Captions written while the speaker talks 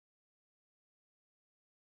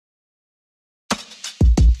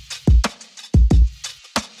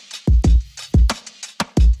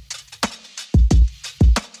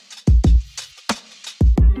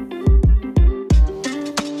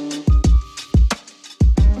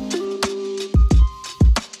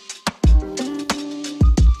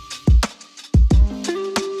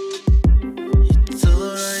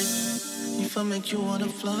make you wanna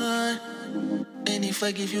fly. And if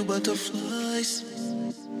I give you butterflies,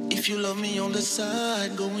 if you love me on the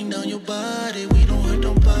side, going down your body, we don't hurt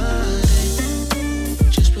nobody.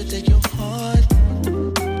 Just protect your heart,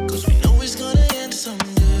 cause we know it's gonna end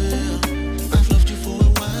someday. I've loved you for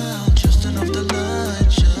a while, just turn off the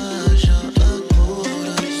light, shut up, hold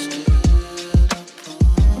us.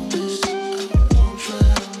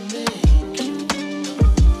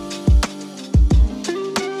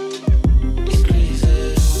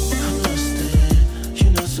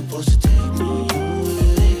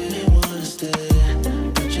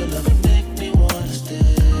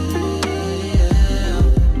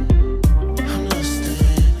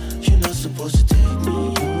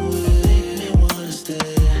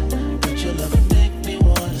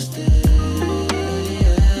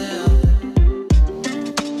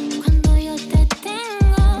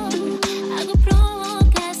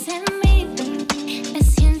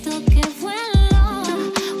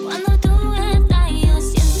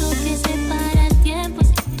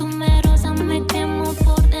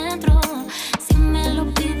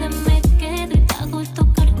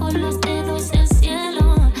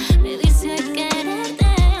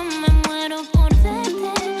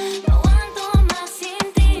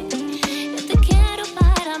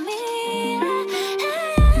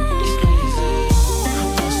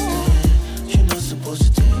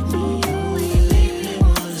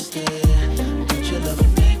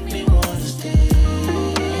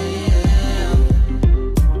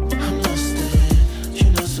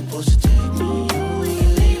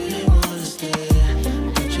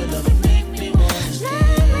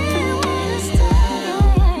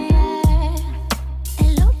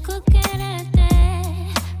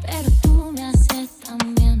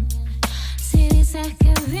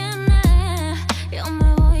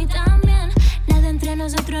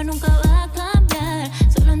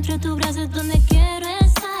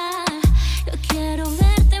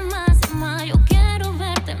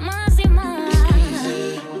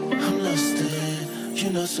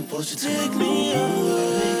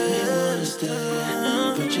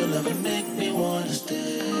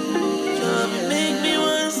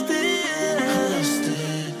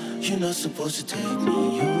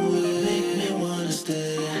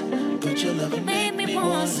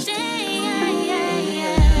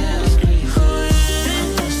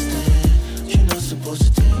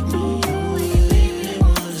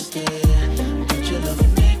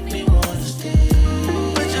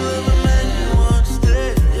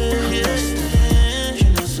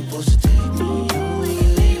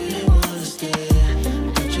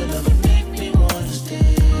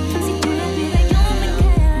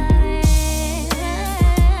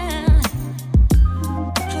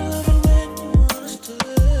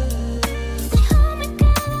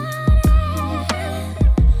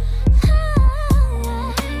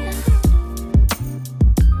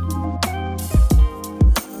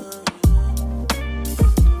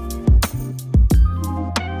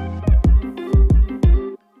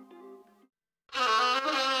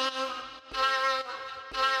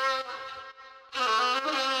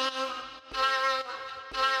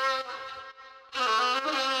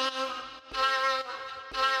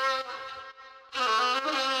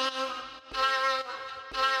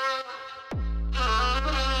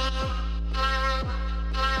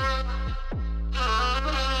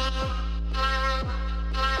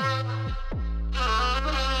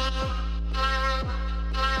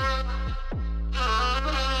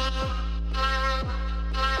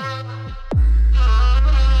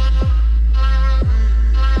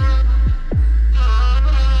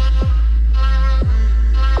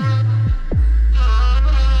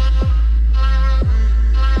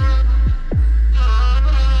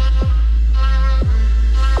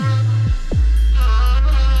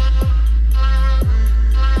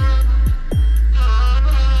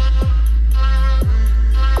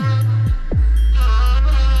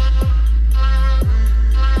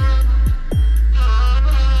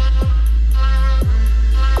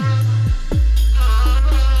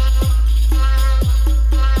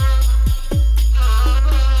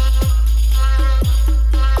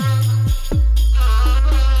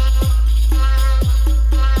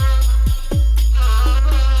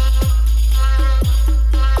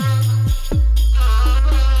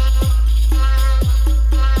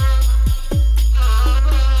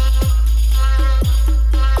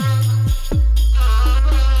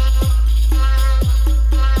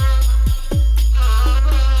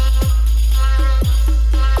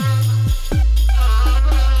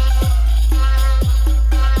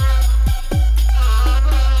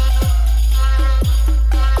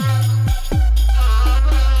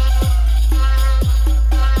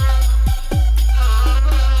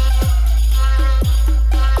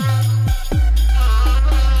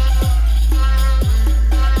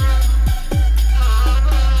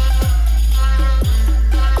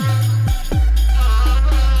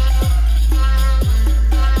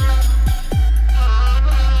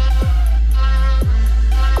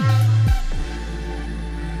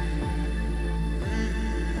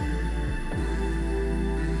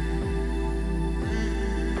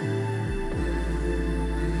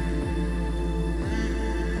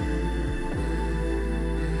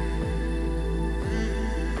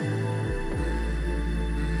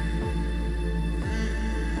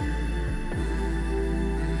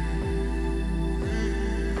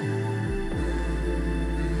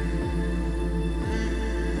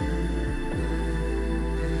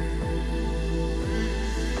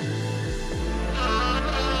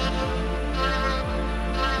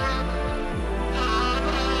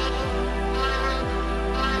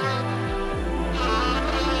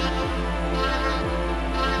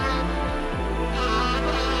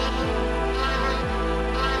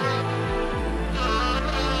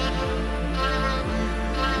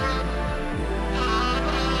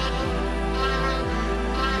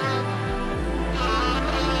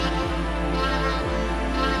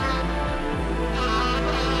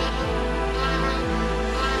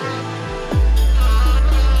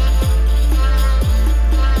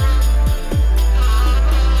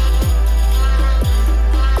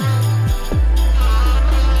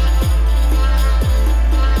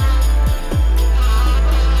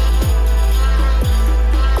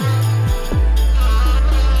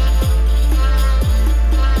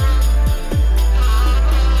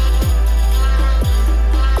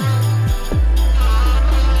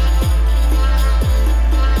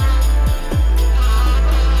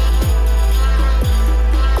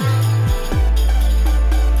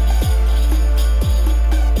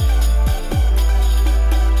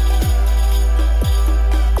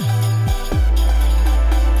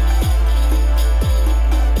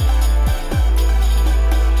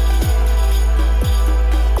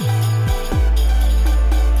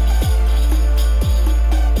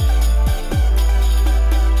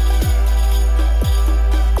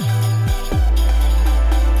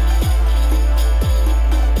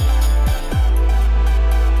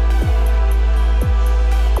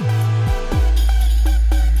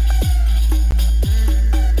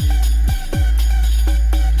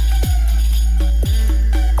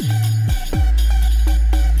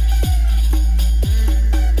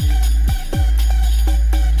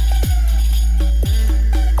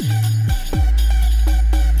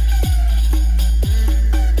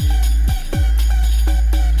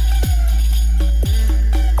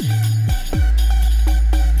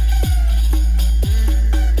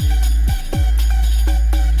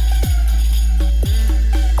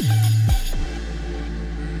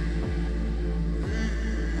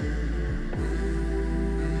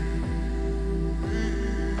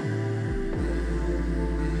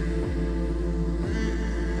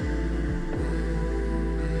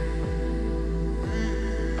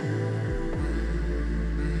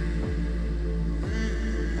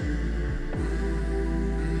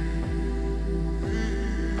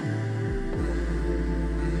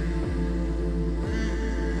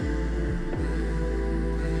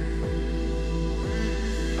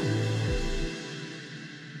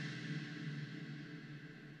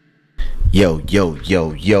 Yo, yo,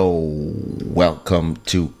 yo, yo. Welcome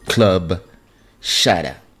to Club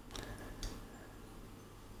Shada.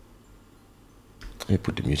 Let me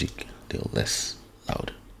put the music a little less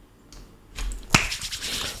loud.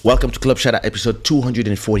 Welcome to Club Shada episode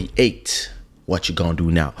 248. What you gonna do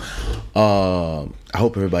now? I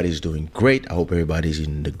hope everybody's doing great. I hope everybody's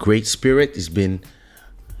in the great spirit. It's been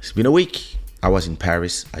a week. I was in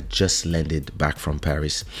Paris. I just landed back from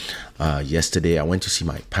Paris yesterday. I went to see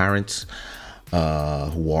my parents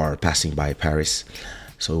who are passing by Paris.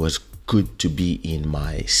 So it was good to be in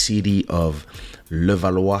my city of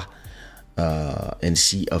Levallois and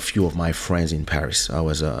see a few of my friends in Paris. I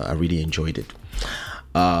really enjoyed it.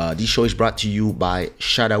 This show is brought to you by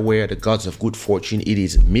Shada, the gods of good fortune. It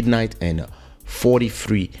is midnight and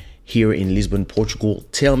 43 here in Lisbon, Portugal.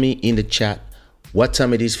 Tell me in the chat what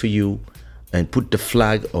time it is for you and put the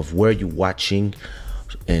flag of where you're watching,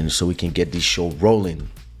 and so we can get this show rolling.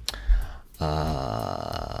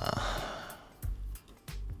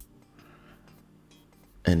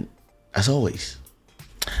 And as always,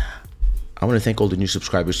 I want to thank all the new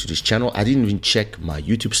subscribers to this channel. I didn't even check my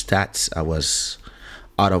YouTube stats. I was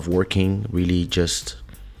out of working, really just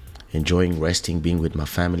enjoying resting, being with my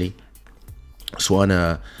family. So I want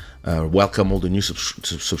to welcome all the new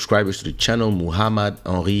subscribers to the channel. Muhammad,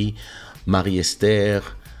 Henri, Marie-Esther,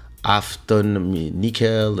 Afton,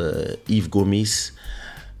 Nickel, Yves Gomis,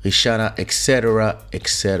 Rishana, etc.,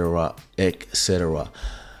 etc., etc.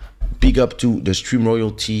 Big up to the stream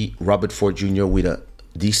royalty, Robert Ford Jr. with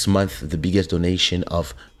this month the biggest donation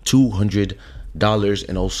of $200,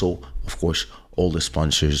 and also, of course, all the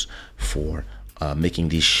sponsors for making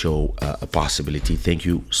this show a possibility. Thank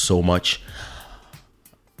you so much.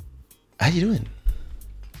 How you doing?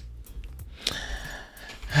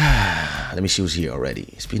 Let me see who's here already.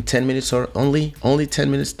 It's been 10 minutes or only 10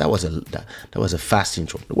 minutes. That was a fast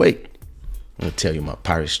intro. Wait, I'm gonna tell you my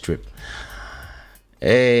Paris trip.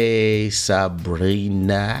 Hey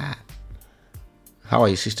Sabrina, how are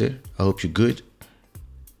you, sister? I hope you're good.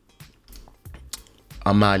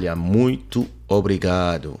 Amalia, muito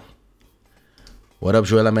obrigado. What up,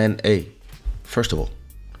 Joella, man? Hey, first of all,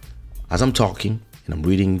 as I'm talking and I'm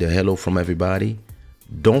reading the hello from everybody,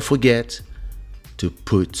 don't forget to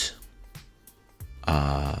put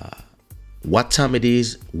what time it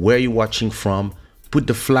is, where you're watching from. Put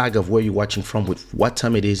the flag of where you're watching from with what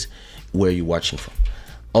time it is, where you're watching from.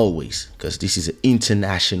 Always, because this is an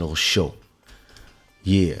international show.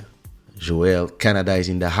 Yeah, Joel, Canada is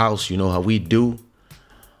in the house. You know how we do.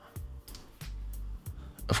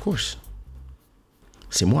 Of course.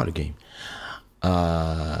 C'est moi le game.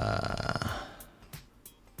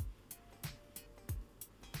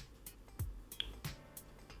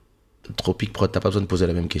 Tropique Prod, t'as pas besoin de poser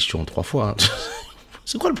la même question 3 fois. Hein.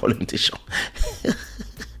 C'est quoi le problème des gens?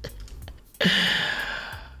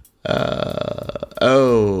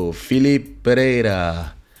 Oh, Philippe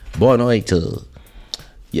Pereira. Boa noite.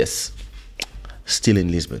 Yes. Still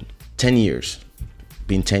in Lisbon. 10 years.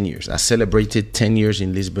 Been 10 years. I celebrated 10 years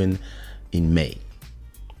in Lisbon in May.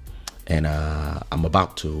 And I'm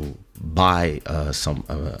about to buy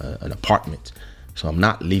an apartment. So I'm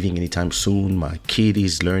not leaving anytime soon. My kid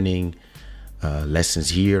is learning lessons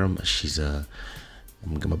here. I'm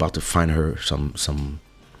about to find her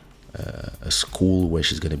a school where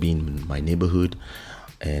she's gonna be in my neighborhood.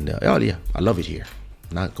 And yeah, I love it here.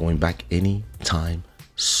 Not going back anytime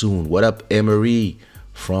soon. What up, Emery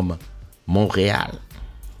from Montréal?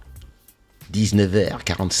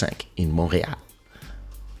 19h45 in Montréal.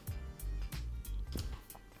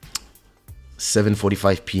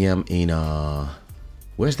 7:45 p.m. in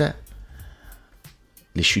where's that?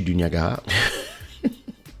 Les Chutes du Niagara.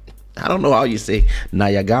 I don't know how you say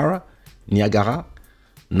Niagara.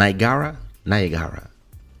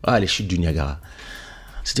 Ah, les Chutes du Niagara.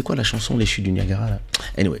 C'était quoi la chanson Les Chutes du Niagara là?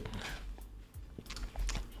 Anyway.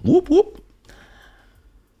 Whoop whoop.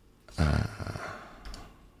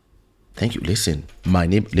 Thank you. Listen,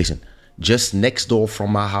 just next door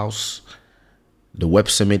from my house, the Web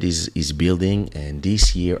Summit is building, and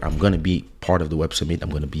this year I'm gonna be part of the Web Summit. I'm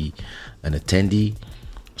gonna be an attendee,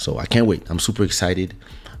 so I can't wait. I'm super excited.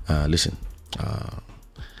 I'm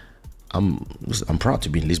proud to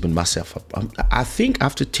be in Lisbon myself. I think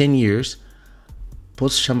after 10 years,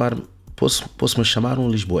 posso me chamar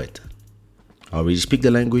Lisboeta. I already speak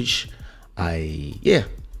the language.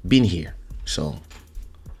 Been here, so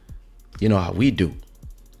you know how we do,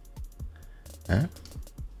 huh?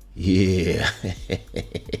 Yeah.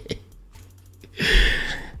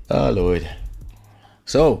 Oh Lord.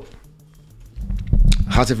 So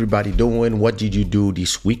how's everybody doing? What did you do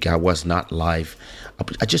this week? I was not live.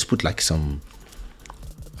 I just put like some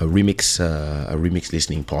remix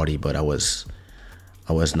listening party, but I was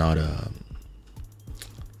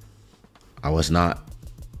not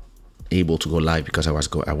able to go live because I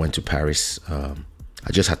went to Paris. I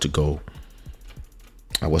just had to go.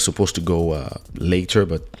 I was supposed to go later,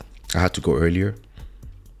 but I had to go earlier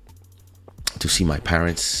to see my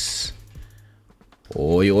parents.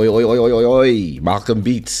 Oi, oi, oi, oi, oi, oi, oi. Malcolm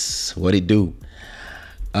Beats, what it do?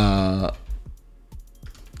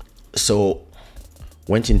 So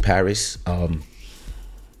went in Paris. I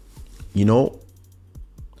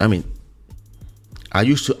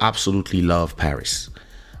used to absolutely love Paris.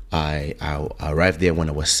 I arrived there when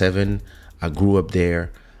I was 7. I grew up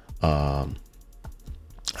there.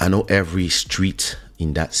 I know every street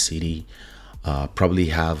in that city. Probably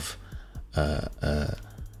have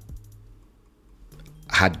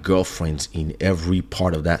had girlfriends in every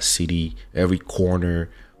part of that city, every corner,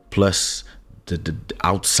 plus the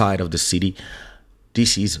outside of the city.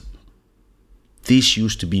 This used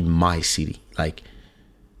to be my city, like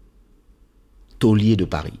Taulier de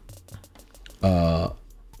Paris.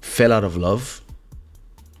 Fell out of love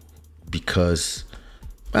because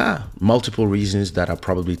multiple reasons that I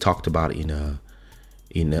probably talked about in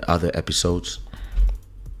other episodes.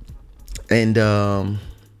 And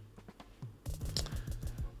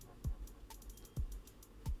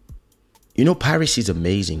Paris is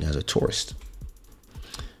amazing as a tourist.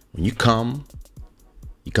 When you come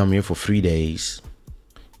here for 3 days,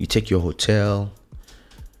 you take your hotel,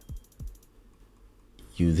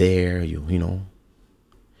 you there, you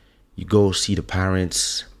go see the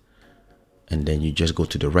parents, and then you just go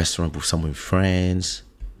to the restaurant with some of your friends.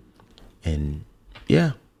 And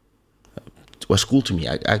yeah, it was cool to me.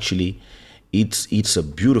 It's a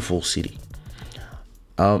beautiful city.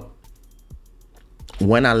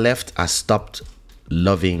 When I left, I stopped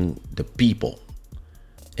loving the people.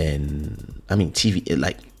 And TV,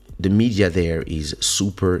 like the media there is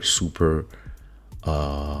super, super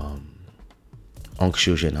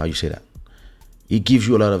anxiogène. How you say that? It gives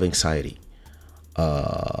you a lot of anxiety.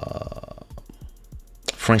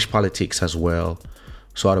 French politics as well.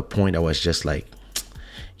 So at a point I was just like,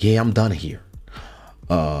 yeah, I'm done here.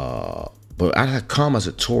 But I had come as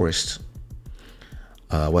a tourist.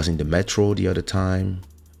 I was in the metro the other time.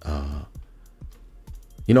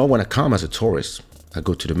 When I come as a tourist, I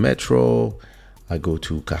go to the metro, I go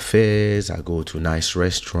to cafes, I go to nice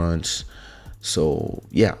restaurants. So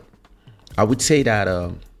yeah, I would say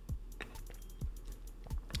that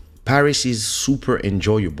Paris is super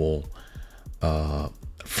enjoyable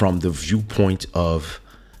from the viewpoint of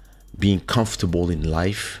being comfortable in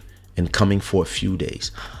life and coming for a few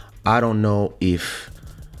days. I don't know if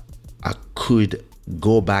I could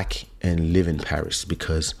go back and live in Paris,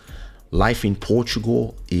 because life in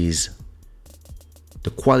Portugal the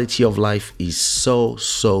quality of life is so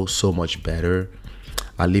much better.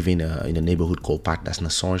 I live in a neighborhood called Parque das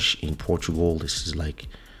Nações in Portugal. This is like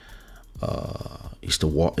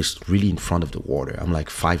it's really in front of the water. I'm like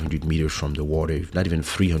 500 meters from the water, not even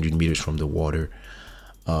 300 meters from the water.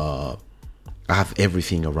 I have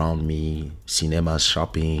everything around me: cinemas,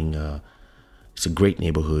 shopping. It's a great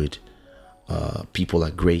neighborhood. People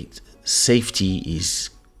are great. Safety is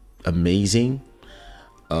amazing.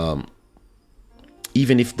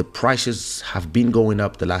 Even if the prices have been going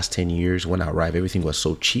up the last 10 years, when I arrived, everything was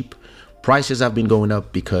so cheap. Prices have been going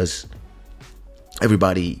up because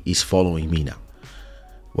everybody is following me now.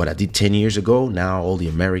 What I did 10 years ago, now all the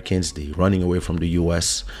Americans, they're running away from the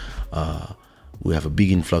US. We have a big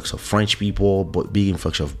influx of French people, but big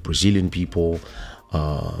influx of Brazilian people,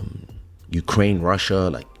 Ukraine, Russia,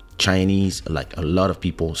 like Chinese, like a lot of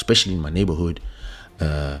people, especially in my neighborhood.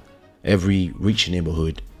 Every rich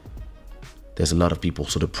neighborhood, there's a lot of people.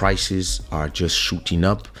 So the prices are just shooting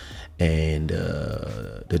up, and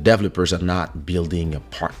the developers are not building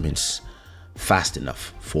apartments fast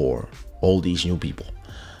enough for all these new people.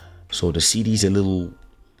 So the city's a little,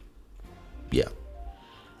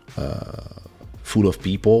 full of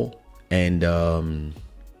people. And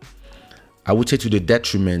I would say to the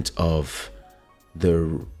detriment of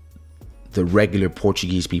the regular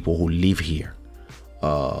Portuguese people who live here.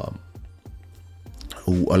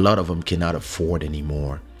 Who a lot of them cannot afford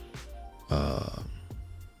anymore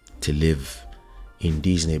to live in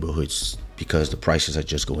these neighborhoods because the prices are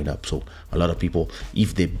just going up. So a lot of people,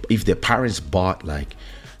 if their parents bought like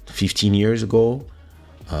 15 years ago,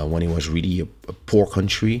 when it was really a poor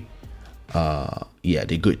country,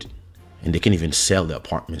 they're good, and they can even sell the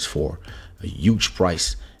apartments for a huge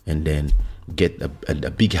price and then get a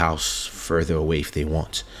big house further away if they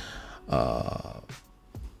want.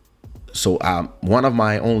 So one of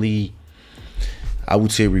my only, I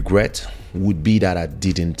would say, regret would be that I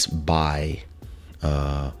didn't buy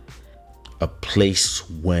a place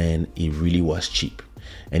when it really was cheap.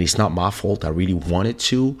 And it's not my fault. I really wanted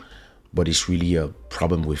to, but it's really a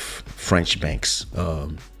problem with French banks.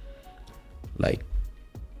 Like,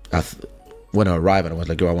 when I arrived and I was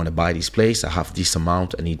like, "Yo, I want to buy this place. I have this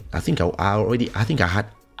amount. I think I had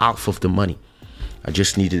half of the money. I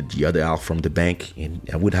just needed the other half from the bank, and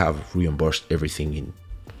I would have reimbursed everything in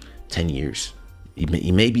 10 years. It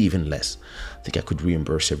may be even less. I think I could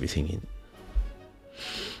reimburse everything in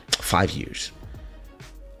 5 years.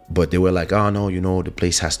 But they were like, "Oh no, the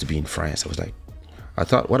place has to be in France." I was like, I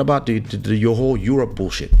thought, what about your whole Europe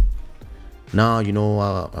bullshit? No, I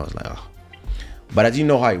was like, oh. But I didn't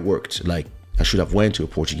know how it worked. Like, I should have went to a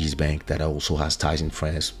Portuguese bank that also has ties in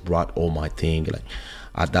France, brought all my thing. Like,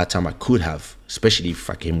 at that time I could have, especially if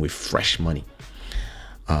I came with fresh money.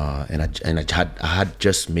 And I had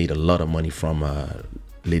just made a lot of money from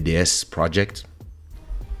l'EDS project.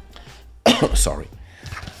 Sorry.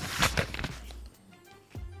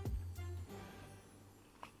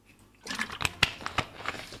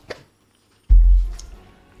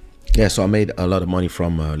 Yeah, so I made a lot of money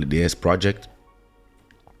from l'EDS project.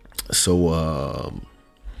 So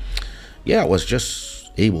I was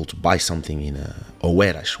just able to buy something in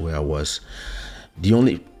Oeiras, where I was. The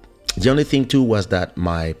only thing too was that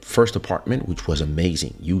my first apartment, which was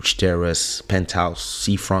amazing, huge terrace, penthouse,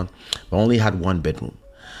 seafront, but only had one bedroom.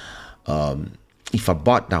 If I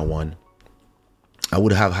bought that one, I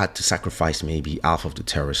would have had to sacrifice maybe half of the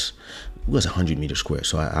terrace. It was 100 meters square,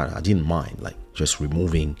 so I didn't mind, like, just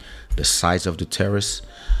removing the size of the terrace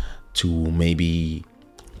to maybe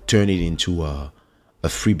turn it into a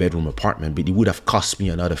 3-bedroom apartment. But it would have cost me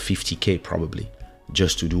another 50K probably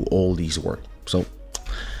just to do all these work. So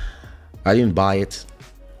I didn't buy it.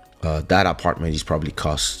 That apartment is probably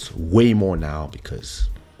cost way more now because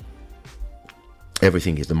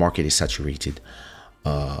the market is saturated.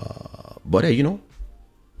 But hey,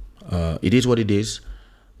 it is what it is.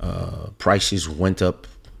 Prices went up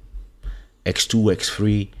X2,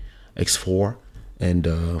 X3, X4, and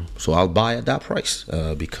so I'll buy at that price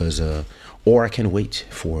because or I can wait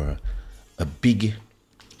for a big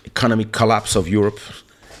economic collapse of Europe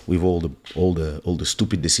with all the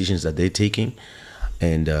stupid decisions that they're taking,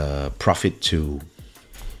 and profit to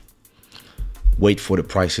wait for the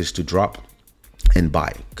prices to drop and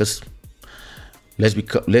buy. Because let's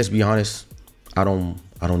be honest, I don't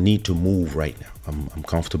need to move right now. I'm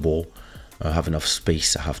comfortable. I have enough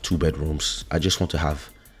space. I have 2 bedrooms. I just want to have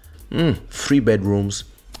 3 bedrooms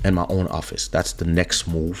and my own office. That's the next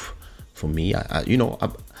move for me. I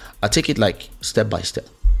take it like step by step.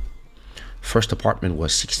 First apartment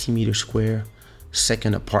was 60 meters square.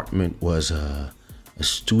 Second apartment was a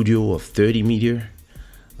studio of 30 meter.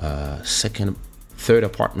 Third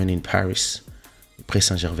apartment in Paris, Pré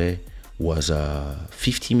Saint-Gervais, was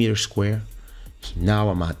 50 meters square. Now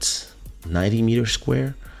I'm at 90 meters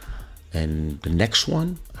square, and the next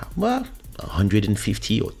one,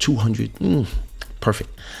 150 or 200. Perfect.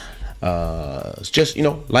 It's just,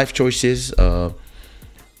 life choices.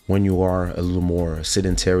 When you are a little more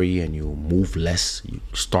sedentary and you move less, you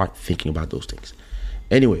start thinking about those things.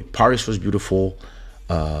 Anyway, Paris was beautiful.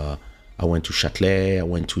 I went to Châtelet. I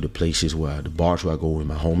went to the places the bars where I go with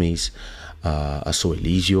my homies. I saw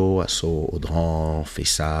Elisio. I saw Audran,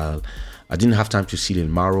 Faisal. I didn't have time to see Lil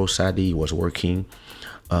Maro, sadly. He was working.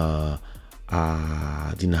 I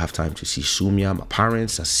didn't have time to see Sumia, my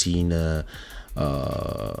parents. I seen a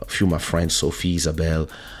few of my friends, Sophie, Isabelle.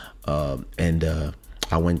 And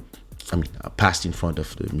I passed in front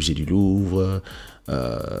of the Musée du Louvre,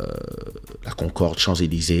 La Concorde,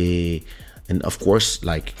 Champs-Élysées. And of course,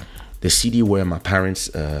 like the city where my parents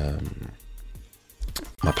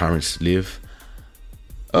live.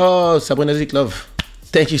 Oh, Sabrina Zik, love.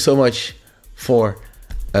 Thank you so much for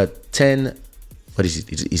a 10, what is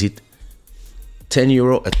it? Is it 10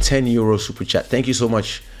 euro? A 10 euro super chat. Thank you so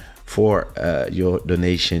much for your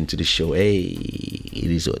donation to the show. Hey,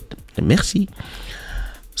 it is good. Merci.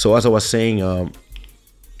 So as I was saying,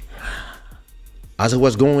 as I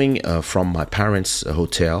was going from my parents'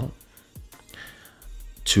 hotel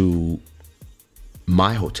to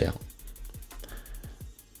my hotel,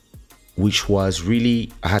 which was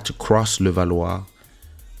really, I had to cross Le Valois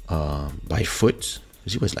by foot.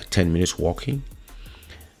 It was like 10 minutes walking.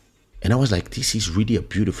 And I was like, this is really a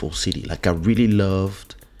beautiful city. Like, I really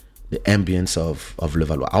loved the ambience of Le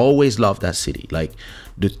Valois. I always loved that city. Like,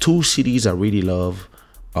 the 2 cities I really love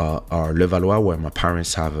are Le Valois, where my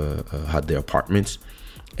parents had their apartments,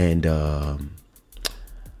 and Le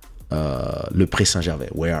Pré Saint-Gervais,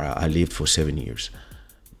 where I lived for 7 years.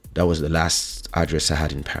 That was the last address I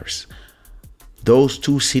had in Paris. Those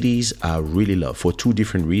two cities I really love for two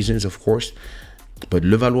different reasons, of course. But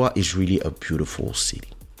Levallois is really a beautiful city.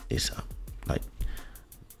 It's like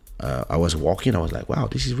I was walking, I was like, wow,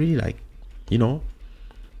 this is really like, you know.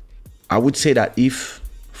 I would say that if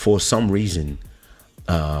for some reason,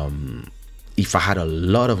 if I had a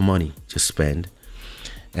lot of money to spend,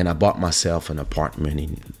 and I bought myself an apartment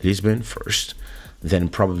in Lisbon first, then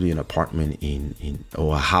probably an apartment in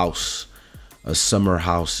or a house, a summer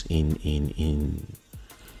house in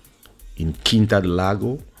Quinta del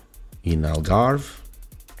Lago, in Algarve.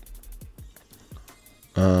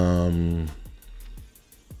 And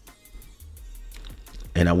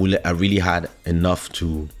I really had enough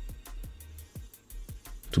to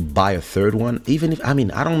buy a third one. Even if, I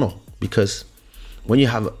mean, I don't know, because when you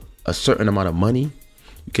have a certain amount of money,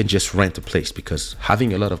 you can just rent a place, because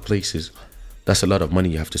having a lot of places, that's a lot of money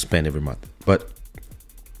you have to spend every month. But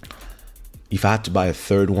if I had to buy a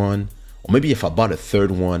third one, or maybe if I bought a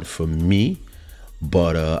third one for me,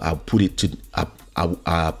 but I put it in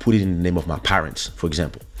the name of my parents, for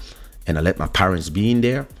example, and I let my parents be in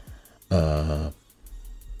there,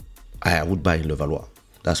 I would buy in Levallois,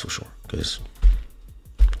 that's for sure, because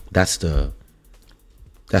that's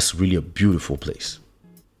really a beautiful place.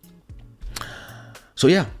 So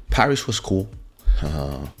yeah, Paris was cool.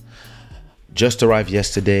 Just arrived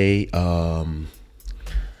yesterday. I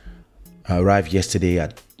arrived yesterday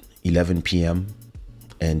at 11 p.m.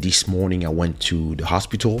 And this morning I went to the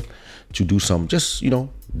hospital to do some just,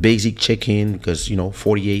 basic check-in, because,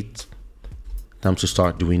 48 time to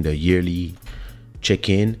start doing the yearly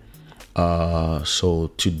check-in.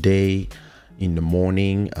 So today in the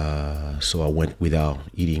morning, so I went without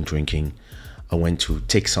eating, drinking. I went to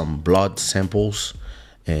take some blood samples,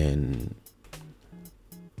 and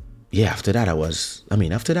yeah, after that I was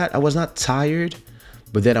not tired,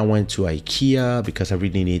 but then I went to IKEA because I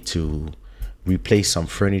really need to replace some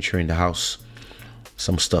furniture in the house,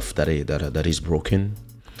 some stuff that is broken.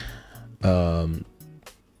 And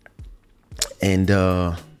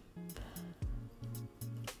I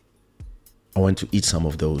went to eat some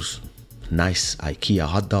of those nice IKEA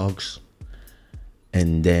hot dogs,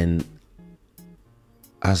 and then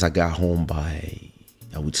as I got home by,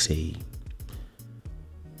 I would say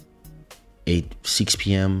 6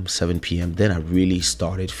 p.m., 7 p.m., then I really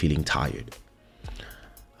started feeling tired.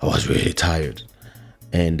 I was really tired.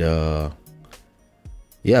 And I've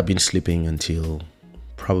been sleeping until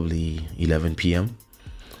probably 11 p.m.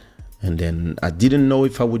 And then I didn't know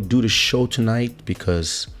if I would do the show tonight,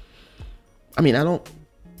 because I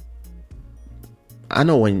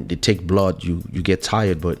know when they take blood, you get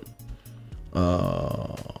tired, but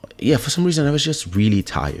for some reason I was just really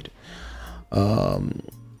tired.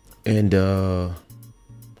 And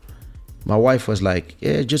my wife was like,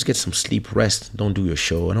 yeah, just get some sleep, rest, don't do your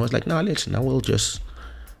show. And I was like, no, listen, I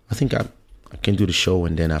think I can do the show,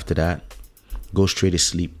 and then after that go straight to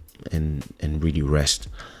sleep and really rest,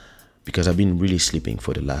 because I've been really sleeping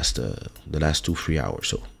for the last 2-3 hours.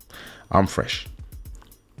 So I'm fresh.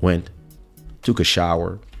 Went, took a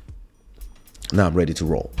shower. Now I'm ready to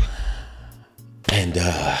roll. And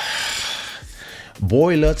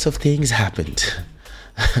boy, lots of things happened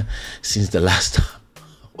since the last time I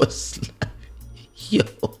was like, yo,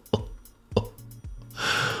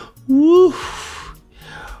 woo,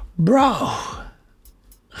 bro.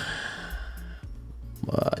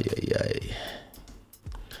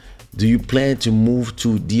 Do you plan to move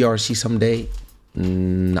to DRC someday?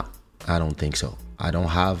 No, I don't think so. I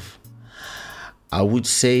would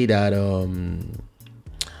say that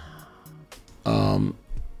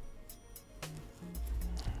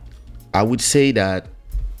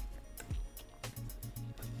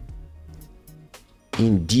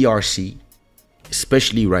in DRC,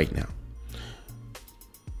 especially right now,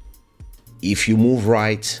 if you move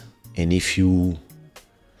right, and if you're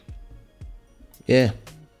a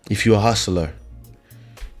hustler,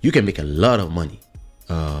 you can make a lot of money.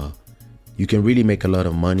 You can really make a lot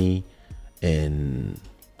of money, and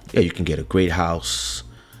you can get a great house,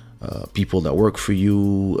 people that work for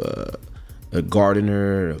you, a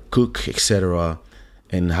gardener, a cook, etc.,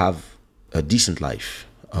 and have a decent life.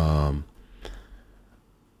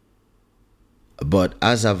 But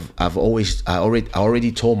as I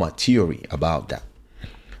already told my theory about that.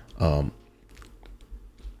 I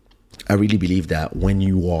really believe that when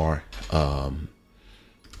you've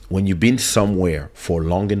been somewhere for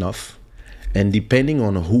long enough, and depending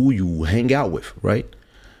on who you hang out with, right?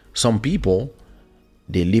 Some people,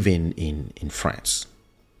 they live in France,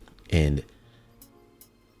 and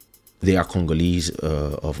they are Congolese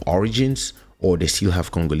of origins, or they still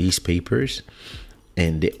have Congolese papers,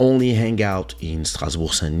 and they only hang out in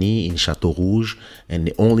Strasbourg-Saint-Denis, in Château Rouge, and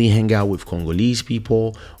they only hang out with Congolese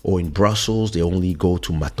people, or in Brussels, they only go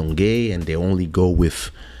to Matongé, and they only go with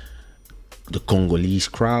the Congolese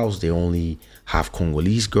crowds. They only have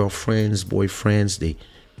Congolese girlfriends, boyfriends, they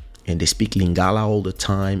speak Lingala all the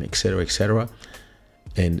time, etc., etc.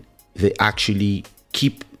 And they actually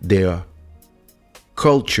keep their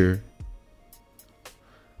culture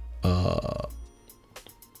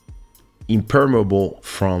impermeable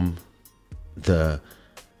from the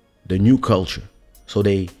new culture. So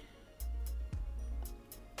they're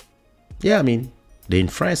in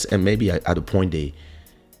France, and maybe at a point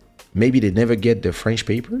maybe they never get their French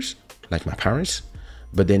papers, like my parents,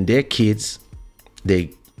 but then their kids, they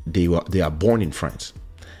are born in France.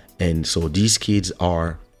 And so these kids,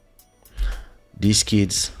 what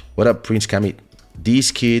up, Prince Kamit?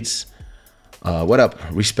 These kids, what up,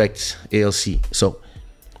 respect ALC. So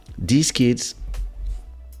these kids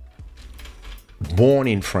born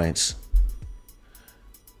in France,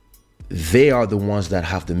 they are the ones that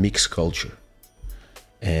have the mixed culture.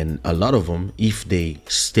 And a lot of them, if they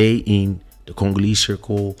stay in the Congolese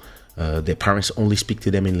circle, their parents only speak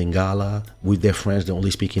to them in Lingala. With their friends, they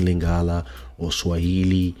only speak in Lingala or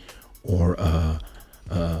Swahili or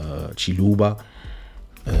Chiluba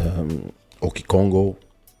or Kikongo.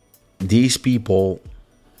 These people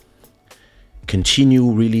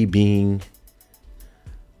continue really being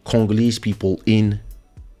Congolese people in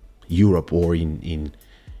Europe or in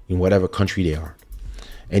whatever country they are.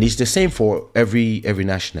 And it's the same for every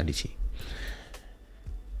nationality.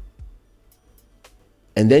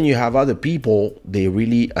 And then you have other people, they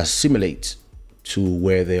really assimilate to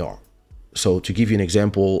where they are. So to give you an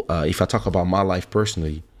example, if I talk about my life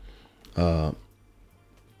personally, I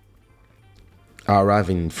arrived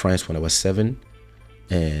in France when I was 7,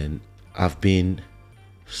 and I've been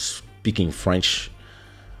speaking French.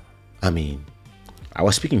 I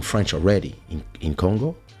was speaking French already in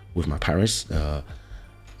Congo with my parents.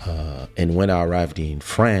 And when I arrived in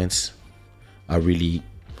France, I really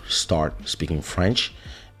start speaking French.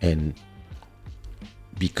 And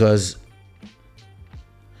because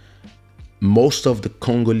most of the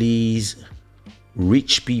Congolese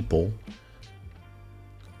rich people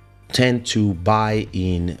tend to buy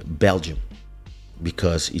in Belgium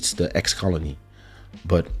because it's the ex-colony.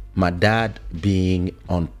 But my dad being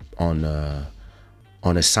on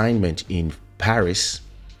assignment in Paris,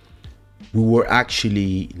 we were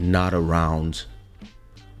actually not around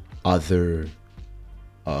other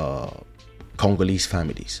Congolese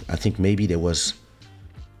families. I think maybe there was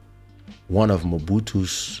one of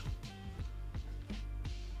Mobutu's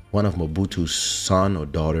son or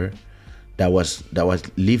daughter that was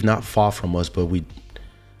lived not far from us, but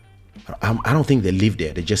I don't think they lived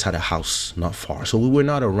there. They just had a house not far. So we were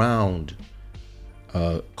not around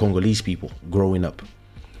Congolese people growing up.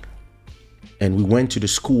 And we went to the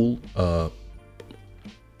school,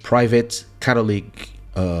 private Catholic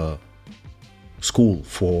school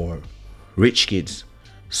for rich kids.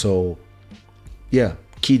 So, yeah,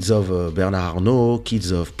 kids of Bernard Arnault, kids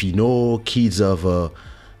of Pinot, kids of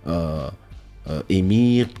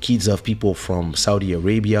Emir, kids of people from Saudi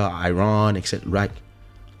Arabia, Iran, etc. Right?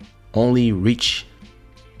 Only rich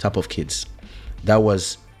type of kids. That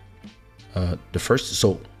was the first.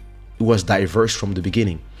 So it was diverse from the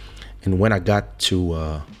beginning. And when I got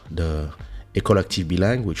to the École Active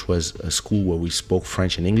Bilingue, which was a school where we spoke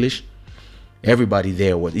French and English, everybody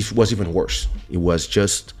there it was even worse. It was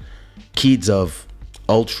just kids of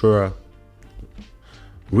ultra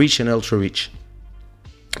rich and ultra rich.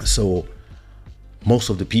 So most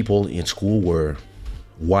of the people in school were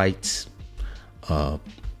white,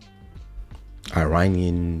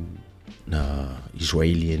 Iranian,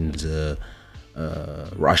 Israelis,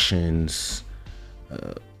 Russians,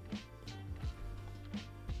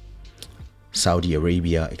 Saudi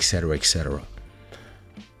Arabia, etc., etc.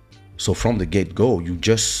 So from the get-go, you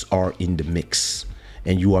just are in the mix,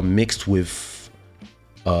 and you are mixed with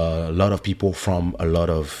a lot of people from a lot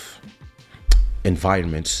of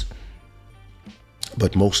environments,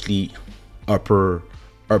 but mostly upper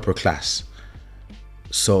class.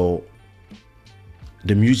 So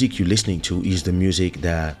the music you're listening to is the music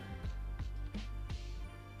that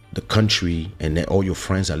the country and that all your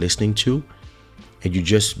friends are listening to, and you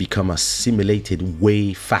just become assimilated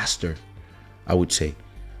way faster, I would say.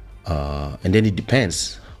 And then it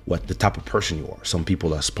depends what the type of person you are. Some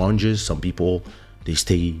people are sponges. Some people, they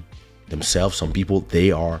stay themselves. Some people,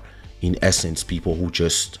 they are, in essence, people who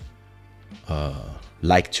just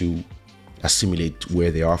like to assimilate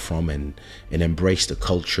where they are from and embrace the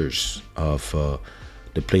cultures of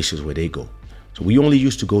the places where they go. So we only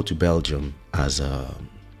used to go to Belgium as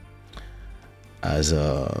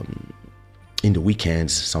in the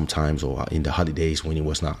weekends sometimes, or in the holidays when it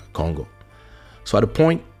was not Congo. So at a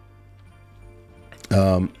point,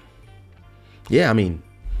 yeah, I mean,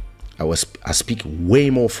 I speak way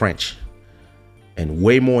more French and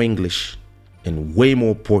way more English and way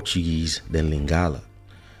more Portuguese than Lingala,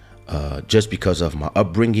 just because of my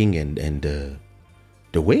upbringing and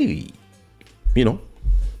the way, you know.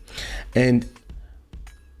 And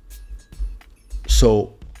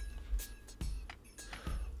so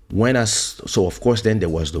so of course then there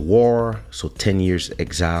was the war, so 10 years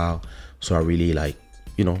exile. So I really, like,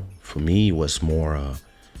 you know, for me it was more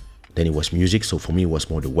then it was music. So for me it was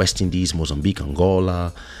more the West Indies, Mozambique,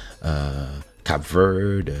 Angola, Cape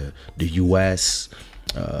Verde, the US,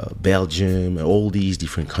 Belgium, all these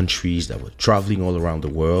different countries that were traveling all around the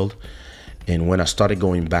world. And when I started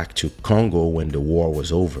going back to Congo when the war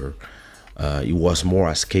was over, it was more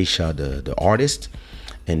as Keisha, the artist.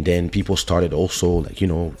 And then people started also, like, you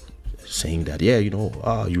know, saying that, yeah, you know,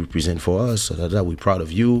 you represent for us, we're proud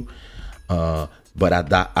of you. But at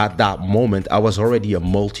that moment, I was already a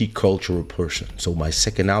multicultural person. So my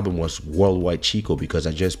second album was Worldwide Chico, because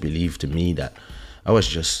I just believed, to me, that I was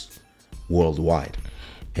just worldwide,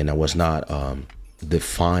 and I was not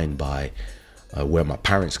defined by where my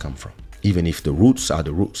parents come from. Even if the roots are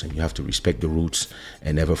the roots, and you have to respect the roots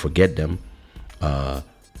and never forget them.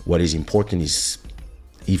 What is important is,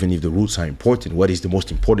 even if the roots are important, what is the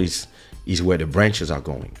most important is where the branches are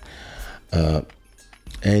going.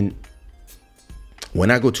 And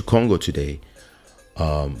when I go to Congo today,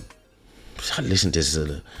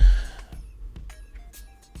 listen,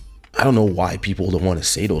 I don't know why people don't want to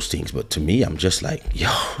say those things, but to me, I'm just like, yo,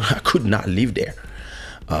 I could not live there.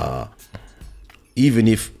 Even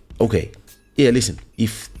if, okay, yeah, listen,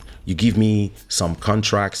 if you give me some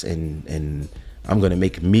contracts and I'm gonna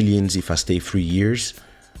make millions if I stay 3 years,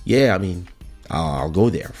 yeah, I mean, I'll go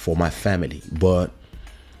there for my family. But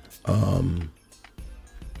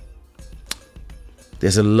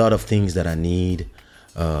there's a lot of things that I need,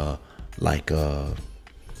 like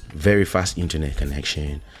very fast internet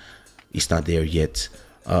connection. It's not there yet.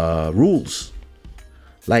 Rules,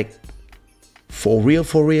 like, for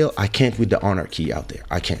real, I can't with the anarchy out there.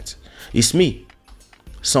 I can't. It's me.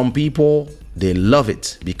 Some people, they love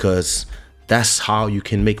it because that's how you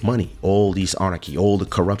can make money. All these anarchy, all the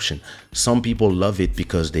corruption. Some people love it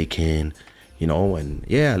because they can, you know, and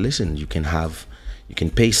yeah, listen, you can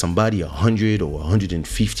pay somebody 100 or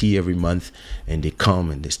 150 every month, and they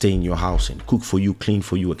come and they stay in your house and cook for you, clean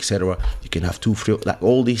for you, etc. You can have 2 free, like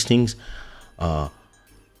all these things.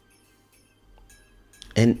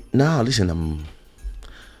 And now, listen, I'm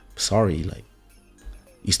sorry, like,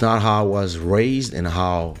 it's not how I was raised and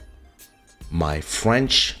how my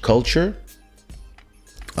French culture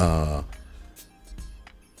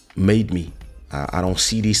made me. I don't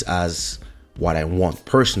see this as what I want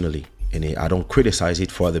personally, and I don't criticize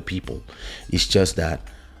it for other people. It's just that,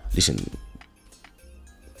 listen,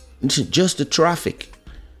 just the traffic.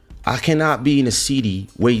 I cannot be in a city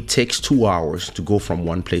where it takes 2 hours to go from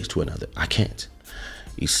one place to another. I can't.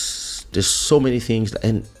 There's so many things,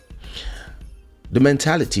 and the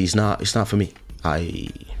mentality is not. It's not for me.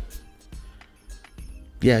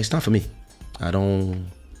 It's not for me. I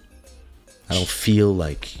don't feel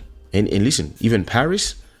like. And listen, even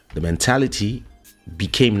Paris, the mentality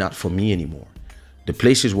became not for me anymore. The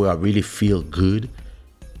places where I really feel good,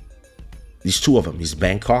 there's 2 of them. It's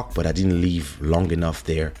Bangkok, but I didn't leave long enough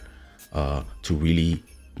there to really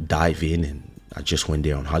dive in, and I just went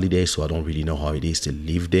there on holiday, so I don't really know how it is to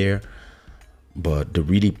live there. But the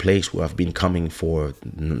really place where I've been coming for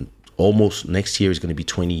almost, next year is going to be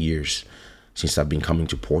 20 years since I've been coming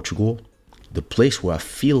to Portugal. The place where I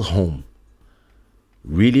feel home,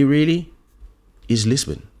 really, is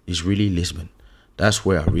Lisbon. Is really Lisbon. That's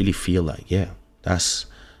where I really feel like, yeah, that's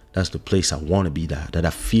the place I want to be, that I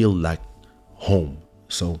feel like home.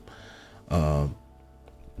 So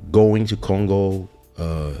going to Congo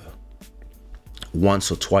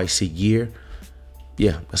once or twice a year,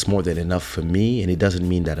 yeah, that's more than enough for me. And it doesn't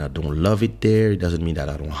mean that I don't love it there. It doesn't mean that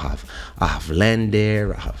I have land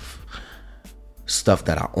there. I have stuff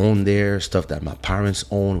that I own there, stuff that my parents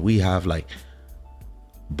own. We have, like,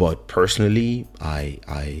 but personally,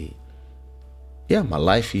 yeah, my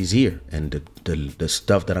life is here, and the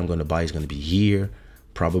stuff that I'm going to buy is going to be here,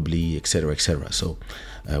 probably, etc., etc. So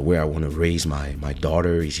where I want to raise my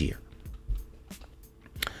daughter is here,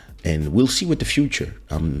 and we'll see what the future.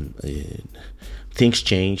 Things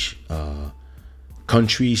change,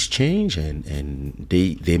 countries change, and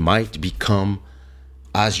they might become,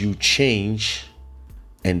 as you change,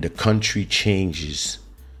 and the country changes,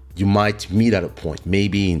 you might meet at a point.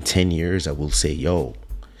 Maybe in 10 years, I will say, yo,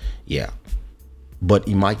 yeah. But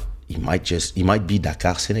it might be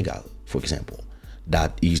Dakar, Senegal, for example.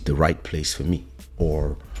 That is the right place for me,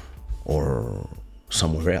 or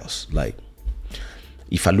somewhere else. Like,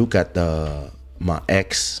 if I look at my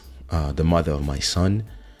ex, the mother of my son,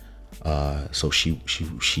 so she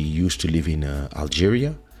used to live in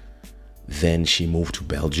Algeria. Then she moved to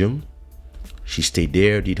Belgium. She stayed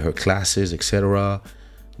there, did her classes, etc.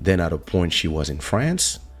 Then at a point she was in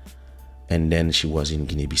France, and then she was in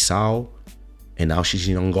Guinea-Bissau, and now she's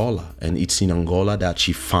in Angola. And it's in Angola that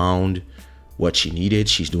she found what she needed.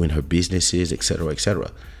 She's doing her businesses, etc., etc.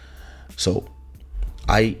 So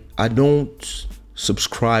I don't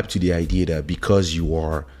subscribe to the idea that because you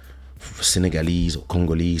are Senegalese or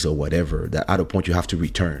Congolese or whatever, that at a point you have to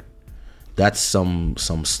return. That's some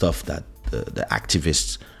stuff that the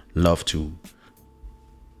activists love to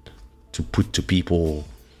put to people.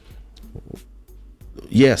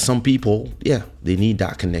 Yeah, some people, yeah, they need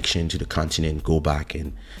that connection to the continent, go back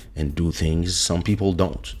and do things. Some people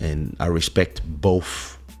don't, and I respect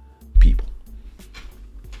both people.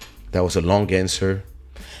 That was a long answer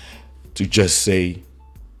to just say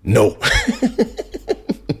no.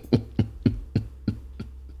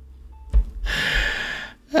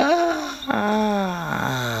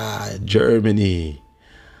 Germany.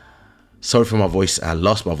 Sorry for my voice. I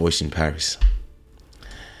lost my voice in Paris.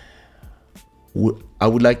 I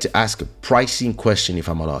would like to ask a pricing question if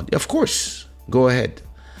I'm allowed. Of course, go ahead.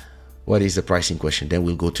 What is the pricing question? Then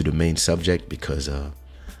we'll go to the main subject because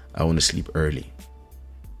I want to sleep early.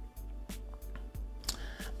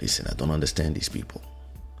 Listen, I don't understand these people.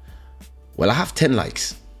 Well, I have 10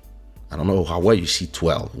 likes. I don't know why you see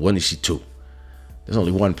 12. When you see 2. There's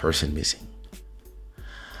only one person missing.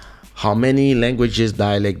 How many languages,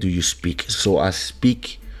 dialect do you speak? So I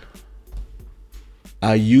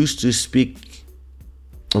used to speak,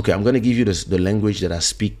 okay, I'm going to give you the language that I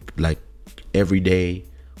speak like every day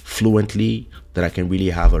fluently, that I can really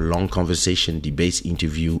have a long conversation, debate,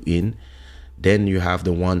 interview in. Then you have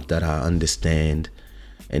the ones that I understand,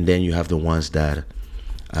 and then you have the ones that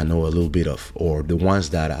I know a little bit of, or the ones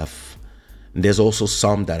that there's also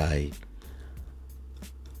some that I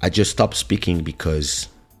just stopped speaking because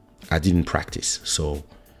I didn't practice. So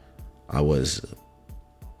I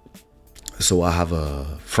have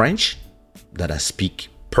a French that I speak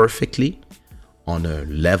perfectly on a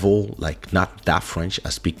level, like not that French. I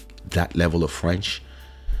speak that level of French.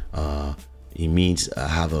 It means I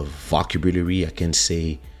have a vocabulary. I can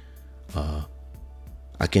say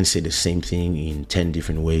the same thing in 10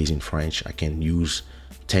 different ways in French. I can use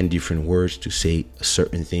 10 different words to say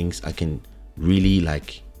certain things. I can really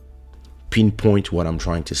like pinpoint what I'm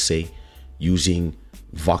trying to say using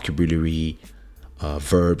vocabulary,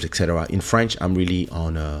 verbs, etc. In French, I'm really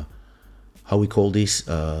on how we call this.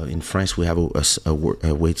 In France, we have a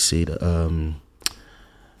way to say it,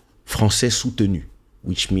 français soutenu,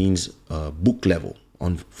 which means book level.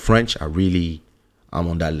 On French, I'm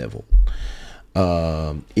on that level.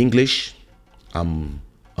 English, I'm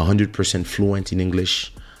 100% fluent in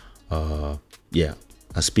English. Yeah,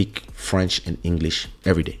 I speak French and English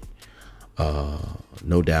every day.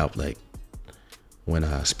 No doubt, like when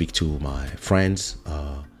I speak to my friends,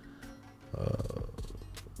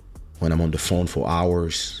 when I'm on the phone for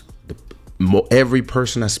hours, every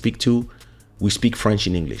person I speak to, we speak French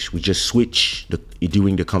and English. We just switch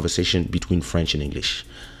during the conversation between French and English.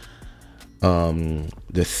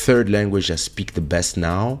 The third language I speak the best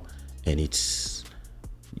now, and it's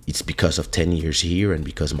because of 10 years here and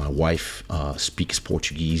because my wife speaks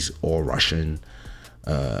Portuguese or Russian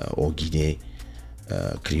or Guinea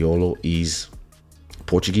Criollo, is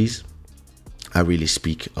Portuguese. I really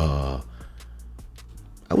speak, I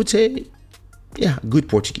would say, yeah, good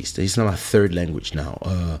Portuguese. It's not my third language now.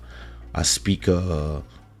 I speak, I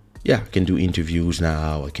can do interviews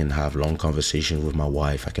now. I can have long conversations with my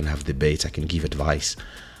wife. I can have debates. I can give advice.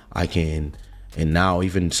 And now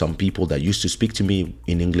even some people that used to speak to me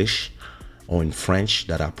in English or in French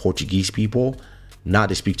that are Portuguese people, now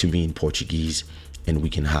they speak to me in Portuguese and we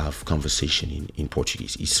can have conversation in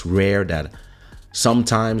Portuguese. It's rare that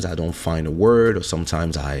sometimes I don't find a word, or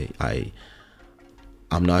sometimes I'm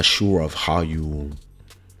not sure of how you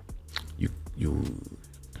do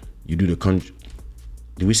the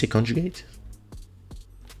do we say conjugate?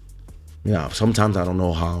 Yeah, sometimes I don't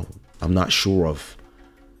know how. I'm not sure of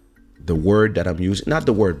the word that I'm using. Not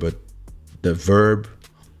the word, but the verb.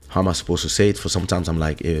 How am I supposed to say it? For sometimes I'm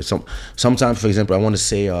like, sometimes, for example, I want to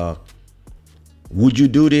say, would you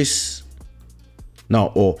do this?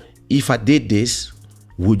 No, or if I did this,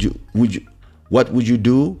 would what would you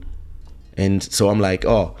do? And so I'm like,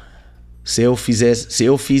 oh, se eu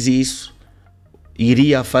fizesse,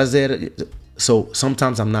 iria fazer. So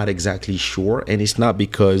sometimes I'm not exactly sure, and it's not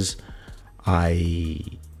because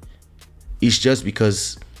it's just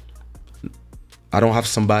because I don't have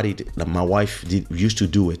somebody that my wife used to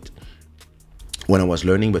do it when I was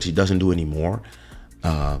learning, but she doesn't do anymore.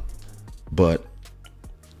 But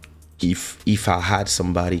if I had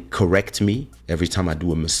somebody correct me every time I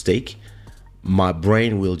do a mistake, my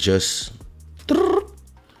brain will just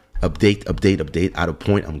update. At a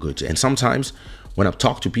point, I'm good. And sometimes when I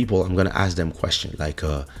talk to people, I'm gonna ask them questions like,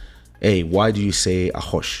 "Hey, why do you say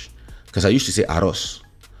arroz?" Because I used to say arroz.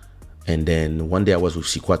 And then one day I was with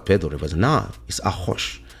Siquat Pedro. It was, nah, it's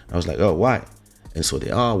arroz. I was like, oh, why? And so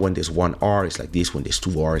they, when there's one R, it's like this. When there's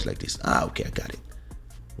two R's, like this. Okay, I got it.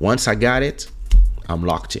 Once I got it, I'm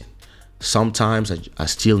locked in. Sometimes I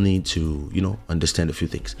still need to, understand a few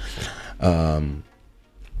things. So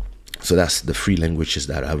that's the three languages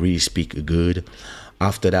that I really speak good.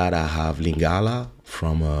 After that, I have Lingala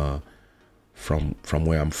from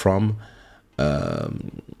where I'm from.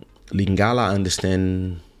 Lingala, I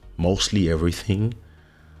understand mostly everything,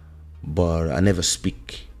 but I never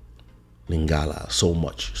speak Lingala so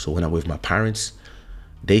much. So when I'm with my parents,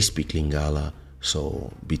 they speak Lingala.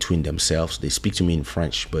 So between themselves, they speak to me in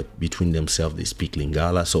French, but between themselves, they speak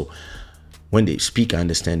Lingala. So when they speak, I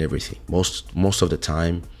understand everything. Most of the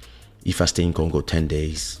time, if I stay in Congo 10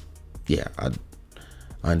 days, yeah, I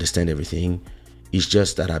understand everything. It's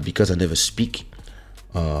just that because I never speak,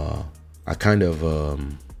 I kind of...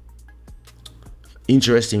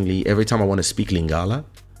 interestingly, every time I want to speak Lingala,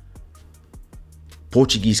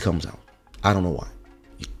 Portuguese comes out. I don't know why.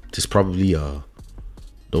 There's probably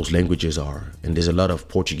those languages are, and there's a lot of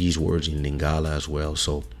Portuguese words in Lingala as well.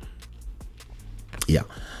 So yeah.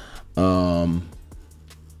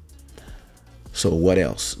 So what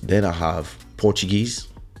else? Then I have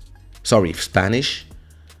Spanish.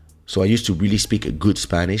 So I used to really speak a good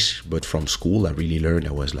Spanish, but from school I really learned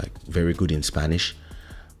I was like very good in Spanish.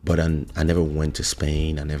 But I never went to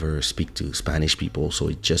Spain. I never speak to Spanish people. So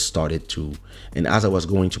it just started to, and as I was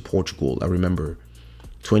going to Portugal, I remember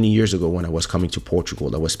 20 years ago when I was coming to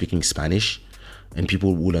Portugal, I was speaking Spanish and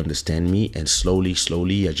people would understand me. And slowly,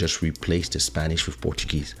 I just replaced the Spanish with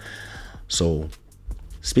Portuguese. So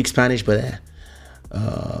speak Spanish, but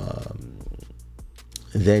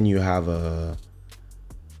then you have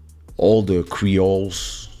all the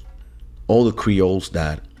Creoles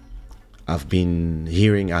that I've been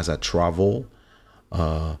hearing as I travel.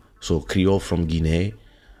 So Creole from Guinea.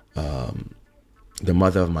 The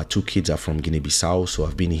mother of my two kids are from Guinea-Bissau. So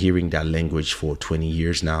I've been hearing that language for 20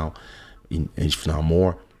 years now, if not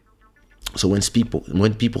more. So when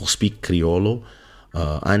people speak Criollo,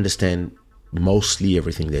 I understand mostly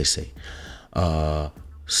everything they say.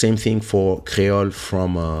 Same thing for Creole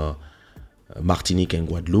from Martinique and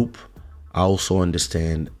Guadeloupe. I also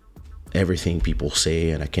understand everything people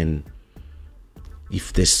say, and I can,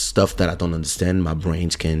 if there's stuff that I don't understand, my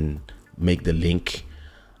brains can make the link.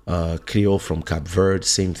 Creole from Cape Verde,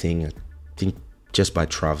 same thing. I think just by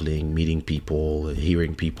traveling, meeting people,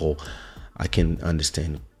 hearing people, I can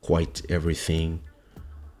understand quite everything.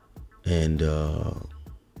 And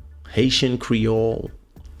Haitian Creole,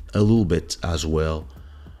 a little bit as well.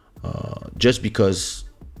 Just because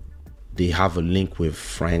they have a link with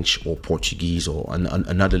French or Portuguese or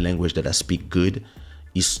another language that I speak good,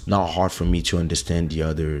 it's not hard for me to understand the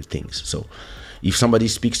other things. So if somebody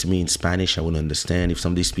speaks to me in Spanish, I will understand. If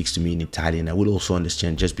somebody speaks to me in Italian, I will also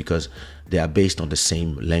understand, just because they are based on the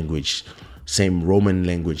same language, same Roman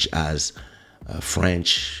language as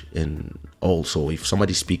French. And also, if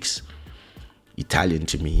somebody speaks Italian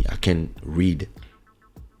to me, I can read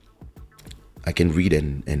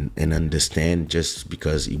and understand, just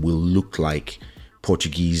because it will look like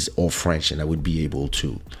Portuguese or French, and I would be able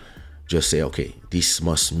to just say, okay, this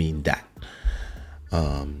must mean that.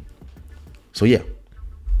 So yeah,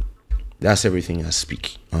 that's everything I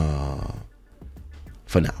speak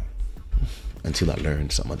for now, until I learn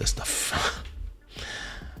some other stuff.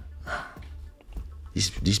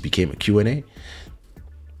 This became a Q&A.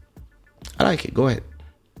 I like it. Go ahead.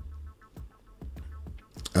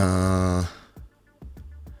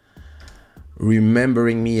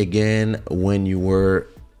 Remembering me again when you was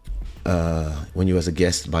a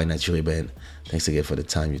guest by Nature Band. Thanks again for the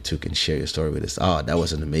time you took and share your story with us. That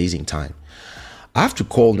was an amazing time. I have to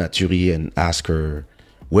call Nature and ask her,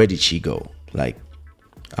 where did she go? Like,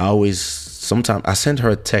 sometimes I sent her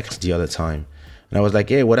a text the other time and I was like,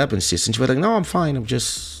 hey, what happened, sis? And she was like, no, I'm fine. I'm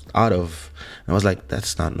just out of, and I was like,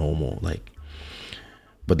 that's not normal. Like,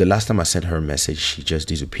 but the last time I sent her a message, she just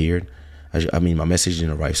disappeared. I mean, my message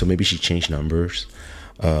didn't arrive, so maybe she changed numbers.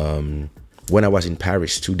 When I was in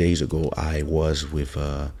Paris 2 days ago, I was with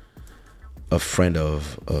a friend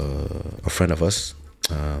of us,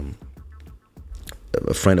 a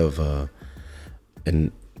friend of,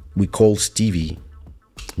 and we called Stevie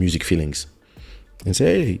Music Feelings, and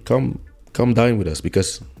say, hey, come dine with us,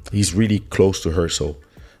 because he's really close to her. So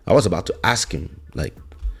I was about to ask him, like,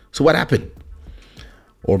 so what happened?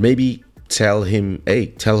 Or maybe tell him, hey,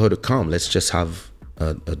 tell her to come. Let's just have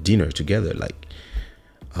a dinner together, like,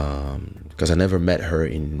 because I never met her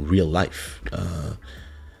in real life,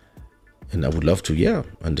 and I would love to,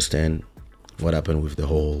 understand what happened with the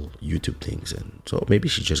whole YouTube things. And so maybe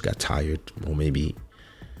she just got tired, or maybe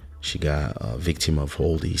she got a victim of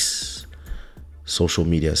all these social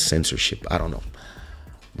media censorship. I don't know.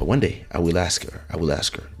 But one day I will ask her.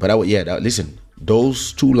 But listen,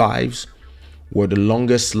 those 2 lives were the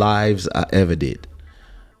longest lives I ever did.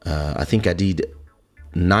 I think I did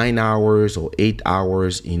 9 hours or 8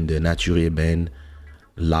 hours in the Nature Band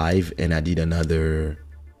live, and I did another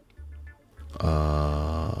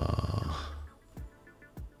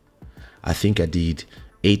I think I did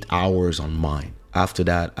 8 hours on mine. After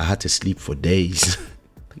that, I had to sleep for days.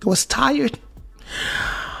 Like, I was tired.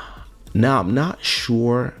 Now I'm not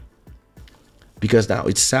sure, because now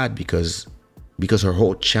it's sad because her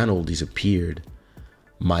whole channel disappeared.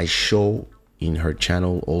 My show in her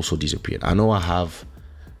channel also disappeared. I know I have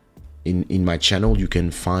in my channel, you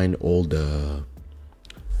can find all the,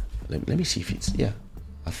 let me see if it's,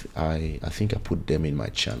 I think I put them in my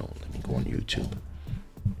channel. Let me go on YouTube.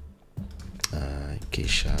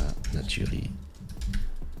 Keisha Naturi.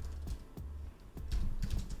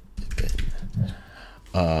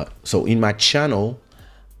 So in my channel,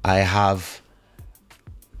 I have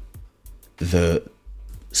the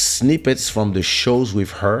snippets from the shows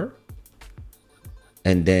with her,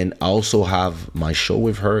 and then I also have my show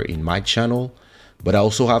with her in my channel, but I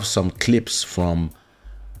also have some clips from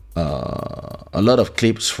a lot of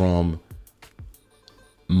clips from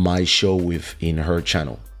my show in her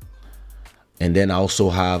channel. And then I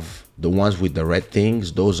also have the ones with the red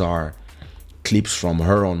things. Those are clips from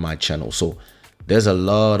her on my channel. So there's a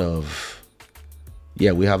lot of, we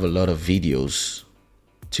have a lot of videos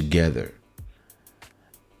together.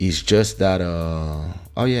 It's just that, I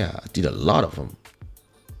did a lot of them.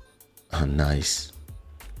 Oh, nice.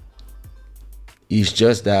 It's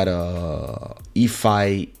just that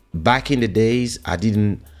back in the days, I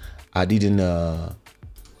didn't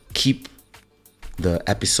keep the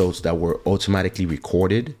episodes that were automatically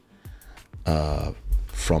recorded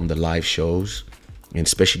from the live shows, and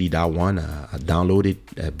especially that one I downloaded,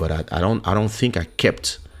 but I don't think I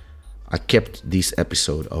kept this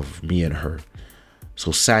episode of me and her.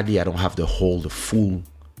 So sadly, I don't have the full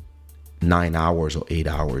 9 hours or 8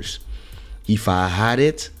 hours. If I had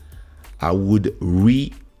it, I would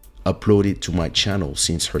re-upload it to my channel,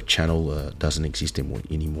 since her channel doesn't exist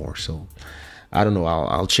anymore. So I don't know.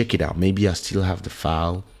 I'll check it out. Maybe I still have the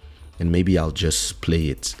file, and maybe I'll just play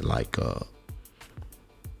it like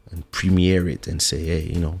and premiere it and say,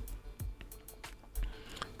 hey,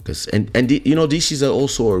 because this is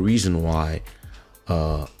also a reason why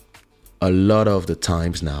a lot of the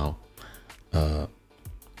times now,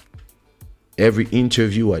 every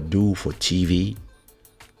interview I do for TV,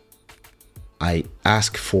 I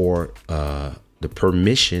ask for the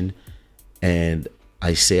permission, and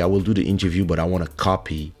I say I will do the interview, but I want a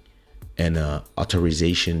copy and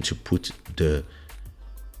authorization to put the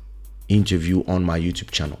interview on my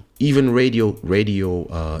YouTube channel. Even radio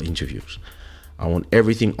interviews, I want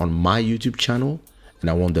everything on my YouTube channel, and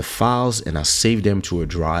I want the files, and I save them to a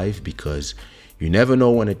drive, because you never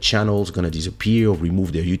know when a channel is gonna disappear, or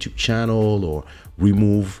remove their YouTube channel, or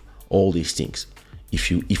remove all these things.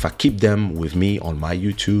 If I keep them with me on my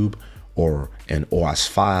YouTube or as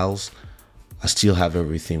files, I still have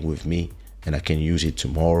everything with me, and I can use it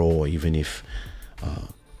tomorrow, or even if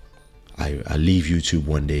I leave YouTube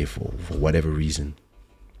one day for whatever reason,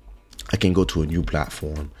 I can go to a new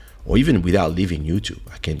platform, or even without leaving YouTube,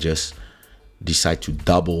 I can just decide to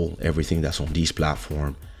double everything that's on this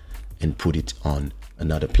platform and put it on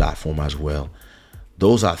another platform as well.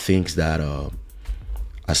 Those are things that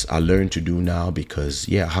I learned to do now, because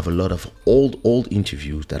I have a lot of old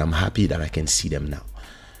interviews that I'm happy that I can see them now.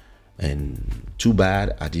 And too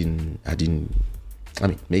bad I didn't. I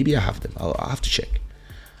mean, maybe I have them. I'll have to check.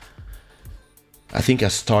 I think I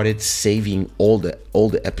started saving all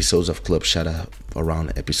the episodes of Club Shada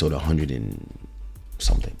around episode 100 and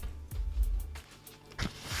something.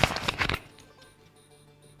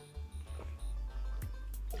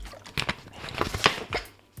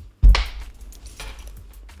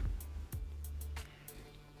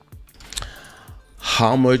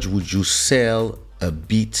 how much would you sell a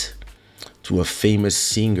beat to a famous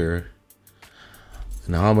singer,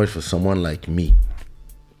 and how much for someone like me?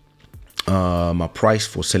 My price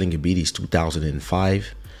for selling a beat is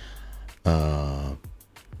 2005,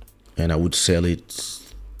 and I would sell it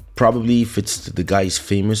probably, if it's the guy is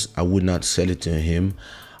famous, I would not sell it to him.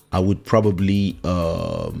 I would probably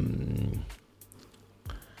tell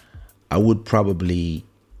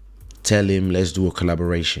him, let's do a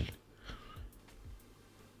collaboration.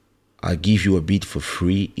 I give you a beat for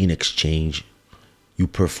free. In exchange, you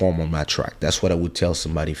perform on my track. That's what I would tell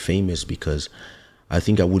somebody famous, because I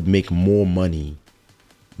think I would make more money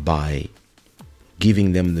by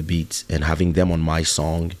giving them the beats and having them on my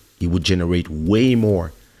song. It would generate way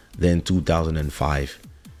more than 2005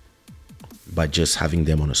 by just having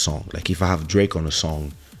them on a song. Like if I have Drake on a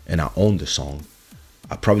song and I own the song,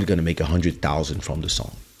 I'm probably gonna make 100,000 from the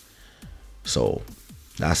song. So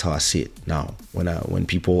that's how I see it. Now, when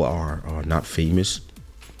people are not famous,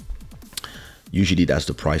 usually that's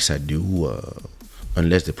the price I do,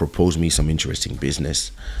 unless they propose me some interesting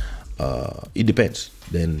business. It depends.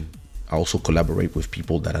 Then I also collaborate with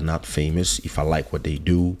people that are not famous if I like what they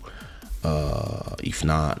do. If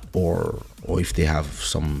not, or if they have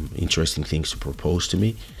some interesting things to propose to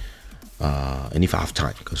me, and if I have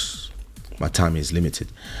time, because my time is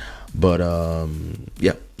limited. But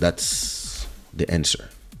yeah, that's the answer.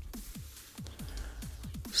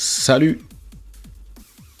 Salut.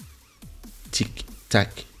 Tic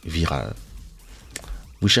tac viral.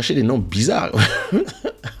 Vous cherchez des noms bizarres.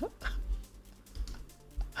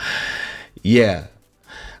 Yeah,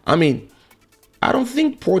 I mean, I don't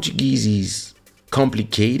think Portuguese is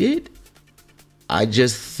complicated. I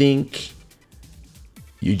just think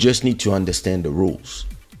you just need to understand the rules.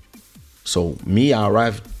 So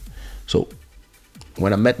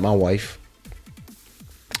when I met my wife,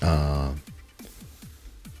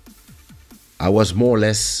 I was more or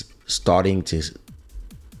less starting to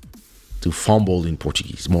fumble in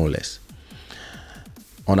Portuguese, more or less.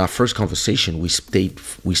 On our first conversation, we stayed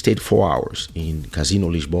 4 hours in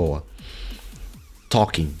Casino Lisboa,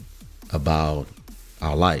 talking about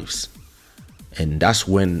our lives, and that's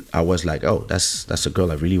when I was like, oh, that's a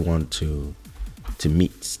girl I really want to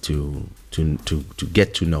meet, to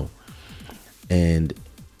get to know. And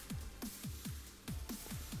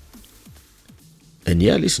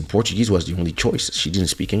yeah, listen, Portuguese was the only choice. She didn't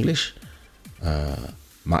speak English.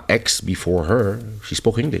 My ex before her, she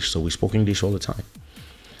spoke English, so we spoke English all the time.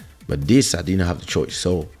 But this, I didn't have the choice.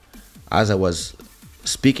 So as I was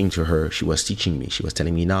speaking to her, she was teaching me. She was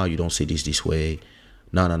telling me, now you don't say this way.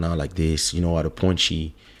 No, like this. You know, at a point,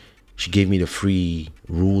 she gave me the free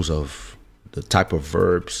rules of the type of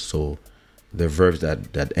verbs. So the verbs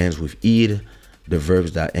that ends with ir, the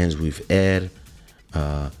verbs that ends with er,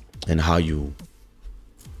 and how you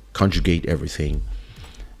conjugate everything.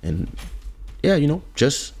 And yeah, you know,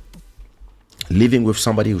 just living with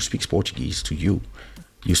somebody who speaks Portuguese to you,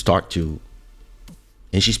 you start to,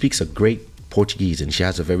 and she speaks a great Portuguese, and she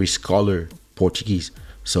has a very scholar Portuguese,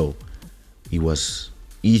 so it was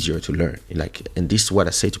easier to learn. Like, and this is what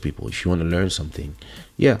I say to people: if you want to learn something,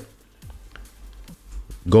 yeah,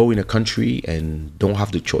 go in a country and don't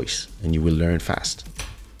have the choice, and you will learn fast.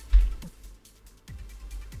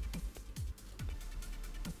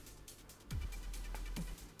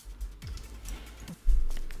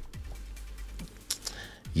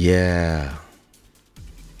 Yeah.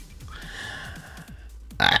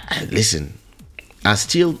 Listen, I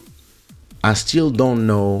still don't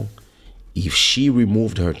know if she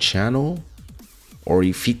removed her channel or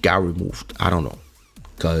if it got removed. I don't know,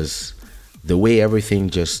 because the way everything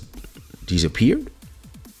just disappeared.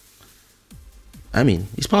 I mean,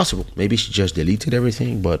 it's possible. Maybe she just deleted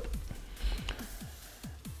everything, but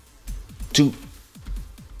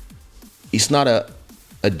it's not a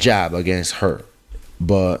jab against her,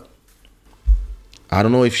 but I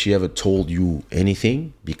don't know if she ever told you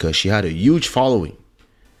anything, because she had a huge following.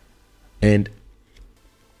 And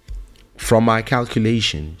from my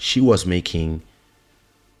calculation, she was making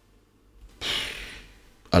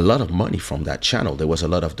a lot of money from that channel. There was a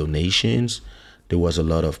lot of donations. There was a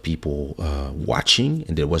lot of people watching,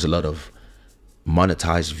 and there was a lot of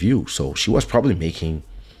monetized views. So she was probably making,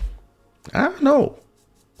 I don't know,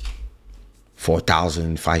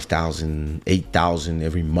 4,000, 5,000, 8,000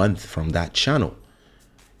 every month from that channel.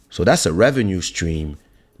 So that's a revenue stream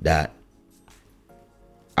that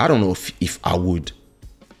I don't know if I would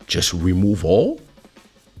just remove all,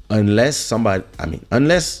 unless I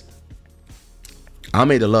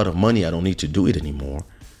made a lot of money, I don't need to do it anymore.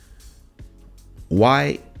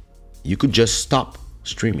 Why? You could just stop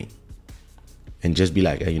streaming and just be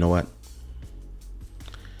like, hey, you know what?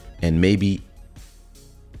 and maybe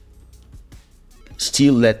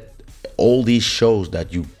still let all these shows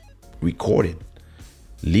that you recorded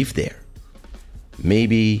live there.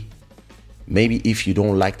 Maybe if you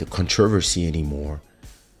don't like the controversy anymore,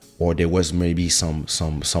 or there was maybe some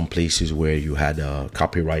places where you had a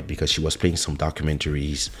copyright because she was playing some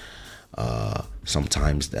documentaries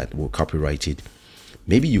sometimes that were copyrighted,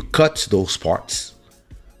 maybe you cut those parts.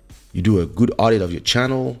 You do a good audit of your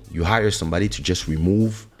channel. You hire somebody to just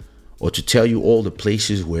remove or to tell you all the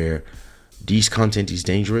places where this content is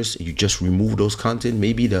dangerous. You just remove those content.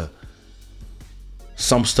 Maybe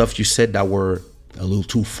some stuff you said that were a little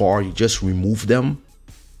too far, you just remove them.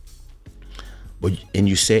 And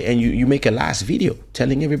you make a last video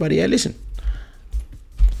telling everybody, hey, listen,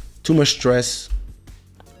 too much stress,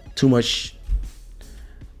 too much,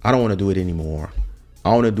 I don't want to do it anymore. I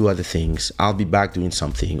want to do other things. I'll be back doing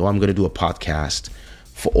something, or I'm going to do a podcast,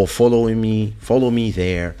 or follow me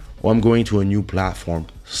there, or I'm going to a new platform,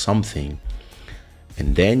 something.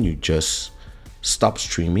 And then you just stop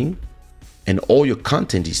streaming and all your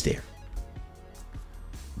content is there.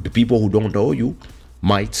 The people who don't know you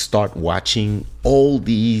might start watching all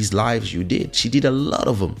these lives you did. She did a lot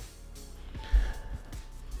of them.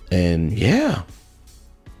 And yeah,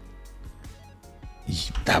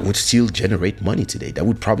 that would still generate money today. That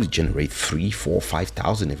would probably generate 3, 4,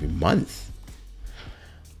 5,000 every month.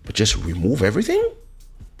 But just remove everything?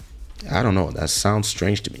 I don't know. That sounds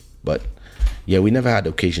strange to me. But yeah, we never had the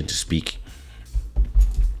occasion to speak.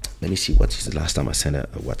 Let me see, what is the last time I sent a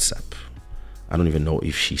WhatsApp? I don't even know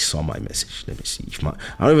if she saw my message. Let me see.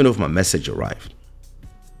 I don't even know if my message arrived.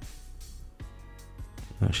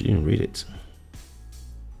 No, she didn't read it.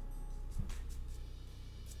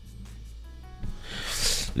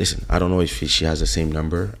 Listen, I don't know if she has the same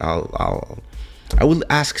number. I will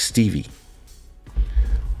ask Stevie.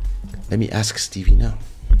 Let me ask Stevie now.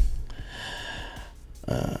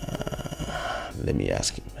 Let me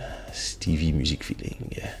ask him. Stevie Music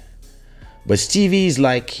Feeling, yeah. But Stevie is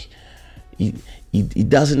like, he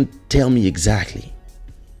doesn't tell me exactly.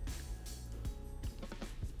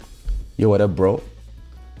 Yo, what up, bro?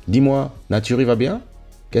 Dis-moi, Nature va bien?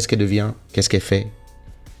 Qu'est-ce qu'elle devient? Qu'est-ce qu'elle fait?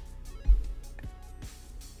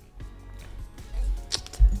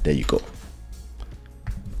 There you go.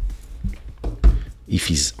 If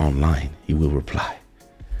he's online, he will reply.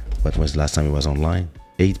 When was the last time he was online?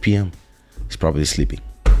 8 p.m. He's probably sleeping.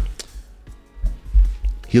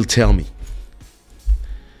 He'll tell me.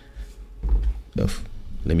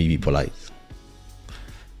 Let me be polite.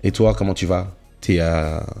 Et toi, comment tu vas? T'es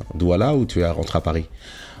à Douala ou tu es rentré à Paris?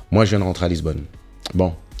 Moi, je viens de rentrer à Lisbonne.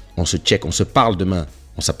 Bon, on se check, on se parle demain.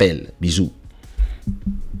 On s'appelle. Bisous.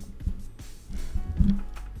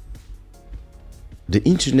 The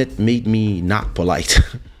internet made me not polite.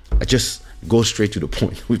 I just go straight to the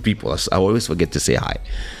point with people. I always forget to say hi.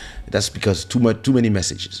 That's because too many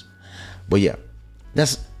messages. But yeah,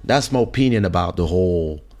 that's my opinion about the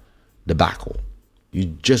whole debacle. You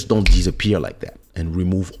just don't disappear like that and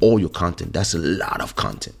remove all your content. That's a lot of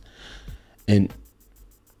content. And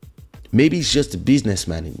maybe it's just the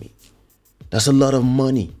businessman in me. That's a lot of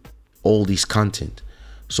money, all this content.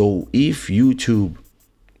 So if YouTube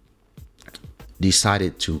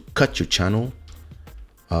decided to cut your channel,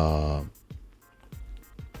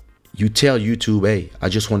 you tell YouTube, hey, I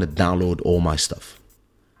just want to download all my stuff.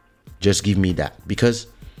 Just give me that. Because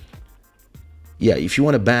yeah, if you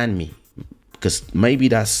want to ban me, because maybe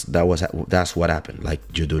that's what happened, like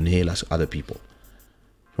Dieudonné, like other people.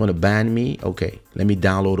 You want to ban me? Okay, let me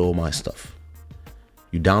download all my stuff.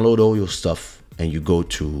 You download all your stuff and you go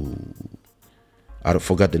to, I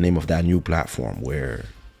forgot the name of that new platform where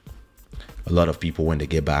a lot of people, when they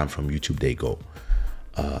get banned from YouTube, they go.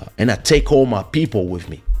 And I take all my people with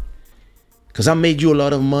me. Because I made you a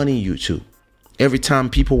lot of money, YouTube. Every time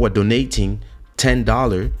people were donating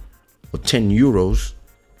 $10 or 10 euros,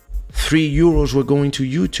 3 euros were going to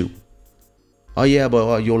YouTube. Oh yeah,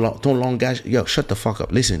 but ton langage, yo, shut the fuck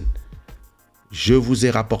up. Listen, je vous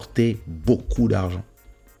ai rapporté beaucoup d'argent.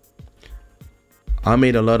 I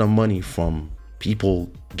made a lot of money from people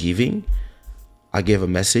giving. I gave a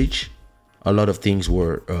message. A lot of things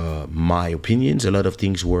were my opinions. A lot of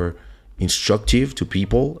things were instructive to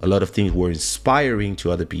people. A lot of things were inspiring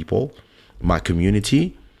to other people, my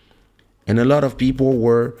community. And a lot of people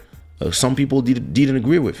were, some people didn't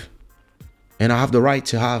agree with. And I have the right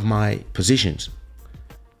to have my positions.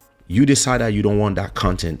 You decide that you don't want that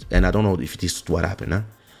content. And I don't know if this is what happened, huh?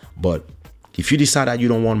 But if you decide that you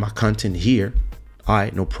don't want my content here, all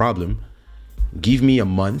right, no problem. Give me a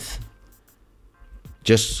month.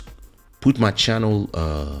 Just put my channel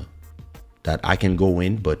that I can go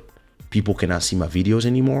in, but people cannot see my videos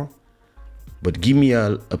anymore. But give me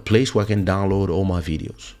a place where I can download all my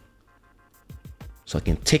videos. So I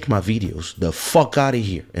can take my videos the fuck out of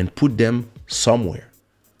here and put them somewhere.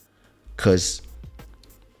 Because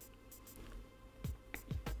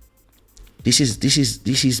this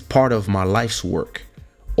is part of my life's work.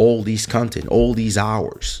 All these content, all these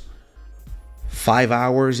hours. 5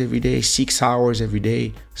 hours every day, 6 hours every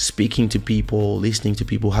day, speaking to people, listening to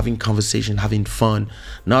people, having conversation, having fun,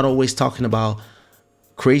 not always talking about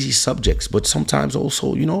crazy subjects, but sometimes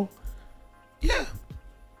also, yeah.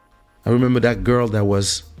 I remember that girl that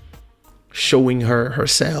was showing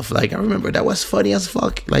herself. Like, I remember that was funny as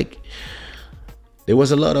fuck. Like, there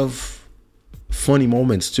was a lot of funny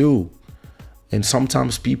moments too. And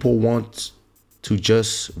sometimes people want to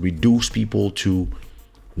just reduce people to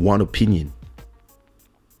one opinion.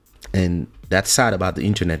 And that's sad about the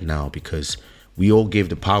internet now, because we all gave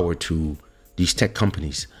the power to these tech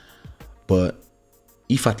companies. But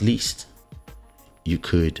if at least you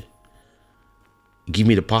could give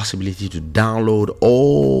me the possibility to download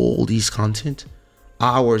all these content,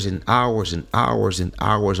 hours and hours and hours and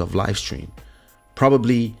hours of live stream,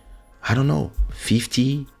 probably, I don't know,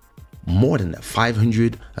 50, more than that,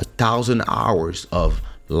 500, 1,000 hours of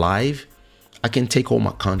live, I can take all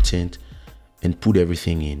my content and put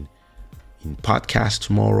everything in podcast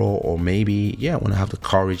tomorrow, or maybe, when I have the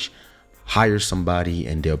courage, hire somebody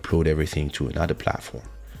and they upload everything to another platform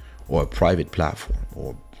or a private platform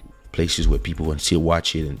or places where people can still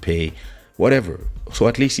watch it and pay, whatever. So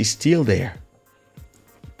at least it's still there.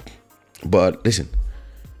 But listen,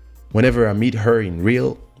 whenever I meet her in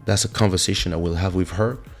real, that's a conversation I will have with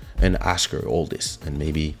her and ask her all this. And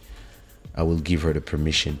maybe I will give her the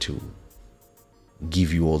permission to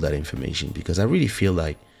give you all that information, because I really feel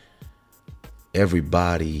like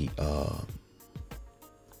everybody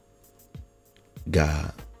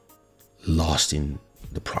got lost in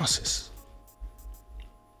the process.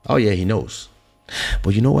 Oh yeah, he knows.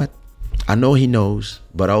 But you know what? I know he knows,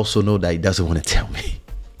 but I also know that he doesn't want to tell me.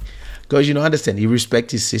 Because, understand, he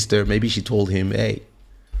respects his sister. Maybe she told him, hey,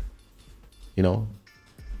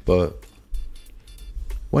 but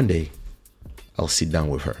one day I'll sit down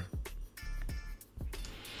with her.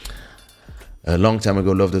 A long time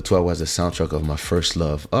ago, Love the Tour was the soundtrack of my first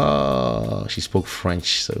love. Oh, she spoke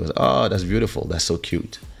French. So it was, oh, that's beautiful. That's so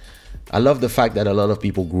cute. I love the fact that a lot of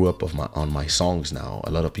people grew up on my songs now.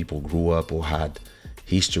 A lot of people grew up or had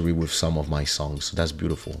history with some of my songs. So that's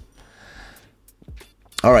beautiful.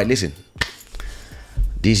 All right, listen.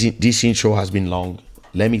 This intro has been long.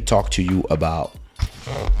 Let me talk to you about,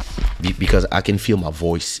 because I can feel my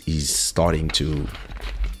voice is starting to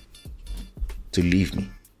leave me.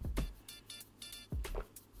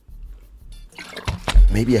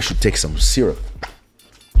 Maybe I should take some syrup.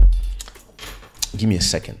 Give me a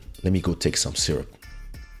second. Let me go take some syrup.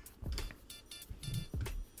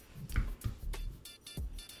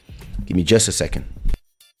 Give me just a second.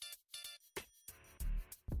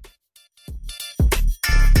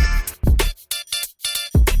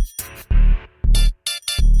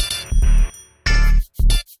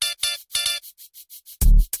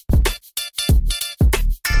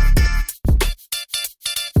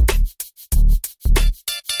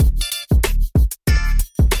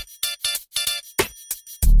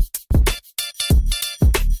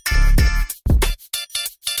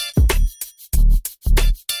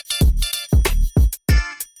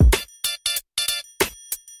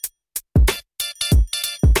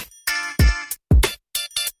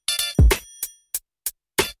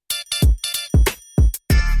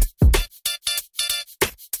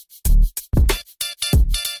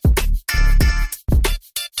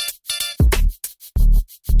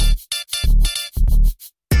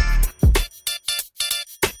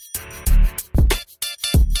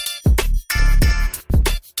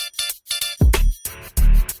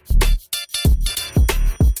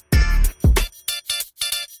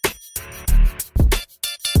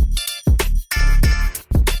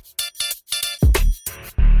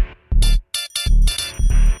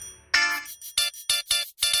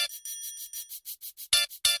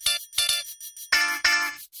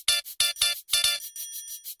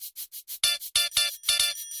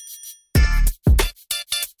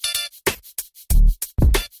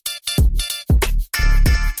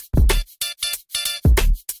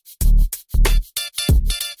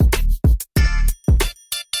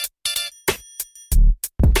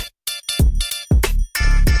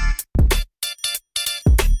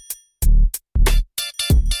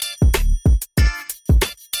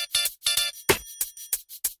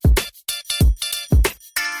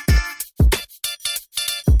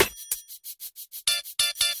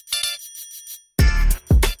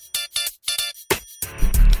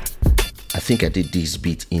 think I did this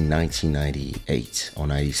beat in 1998 or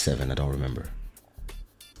 97. I don't remember.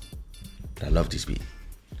 I love this beat.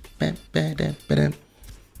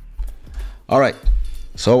 All right.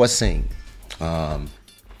 So I was saying,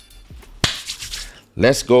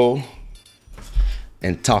 let's go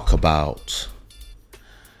and talk about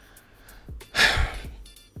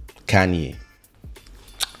Kanye.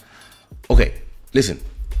 Okay, listen.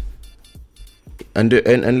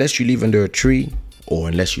 Unless you live under a tree, or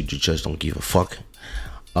unless you just don't give a fuck,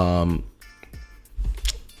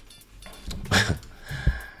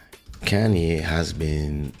 Kanye has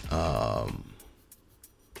been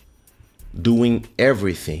doing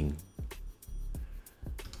everything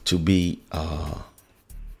to be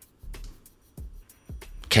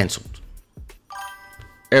cancelled.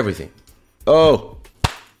 Everything. Oh,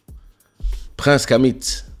 Prince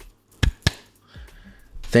Kamit.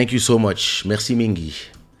 Thank you so much. Merci Mingi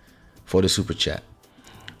for the super chat.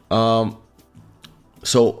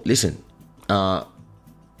 So listen,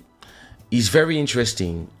 it's very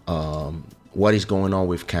interesting what is going on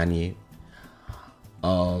with Kanye.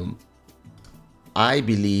 I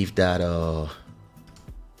believe that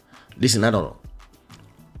listen, I don't know.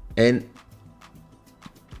 And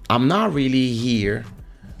I'm not really here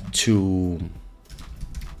to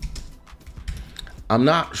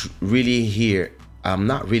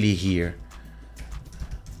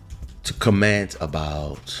comment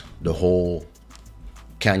about the whole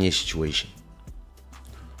Kanye situation.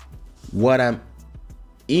 What I'm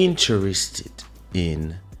interested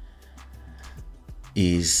in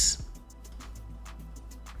is,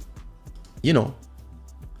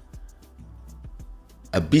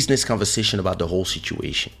 a business conversation about the whole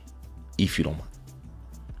situation, if you don't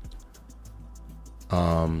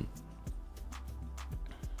mind.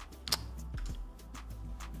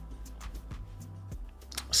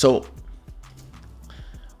 So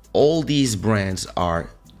all these brands are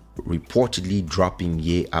reportedly dropping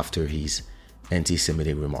Ye after his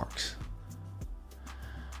anti-Semitic remarks.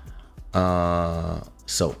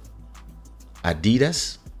 So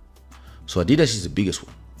Adidas is the biggest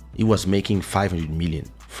one. He was making 500 million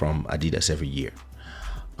from Adidas every year,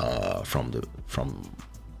 from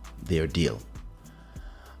their deal.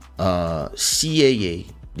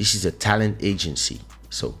 CAA, this is a talent agency,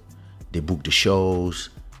 so they book the shows,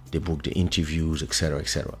 they book the interviews, etc.,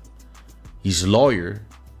 etc. His lawyer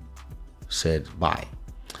said bye.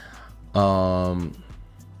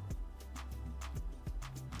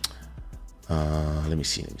 Let me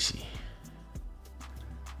see.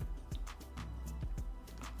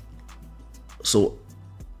 So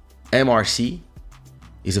MRC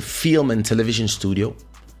is a film and television studio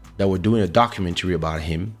that were doing a documentary about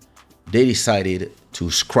him. They decided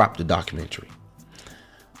to scrap the documentary.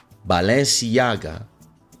 Balenciaga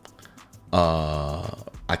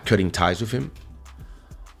are cutting ties with him.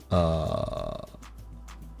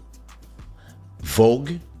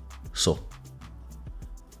 Vogue, so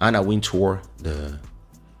Anna Wintour, the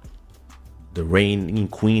reigning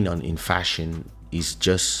queen in fashion, is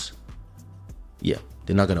just,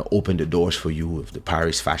 they're not gonna open the doors for you with the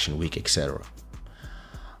Paris Fashion Week, etc.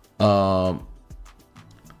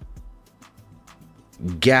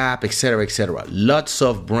 Gap, etc., etc. Lots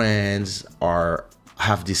of brands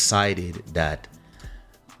have decided that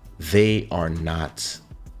they are not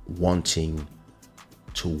wanting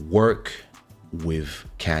to work with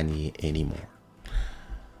Kanye anymore.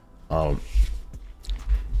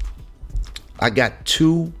 I got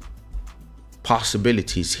two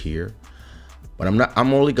possibilities here, but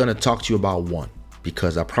I'm only gonna talk to you about one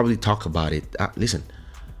because I'll probably talk about it. Listen,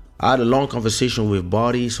 I had a long conversation with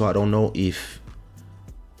Body, so I don't know if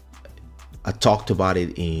I talked about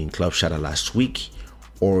it in Club Shada last week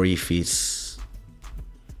or if it's,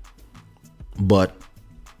 but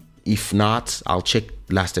if not, I'll check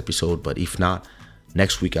last episode, but if not,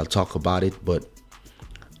 next week I'll talk about it. But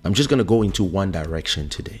I'm just gonna go into one direction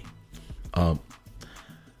today.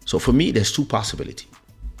 So for me, there's two possibilities.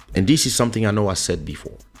 And this is something I know I said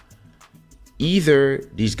before. Either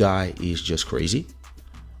this guy is just crazy,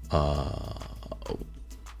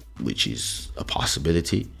 which is a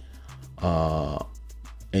possibility,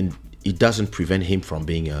 and it doesn't prevent him from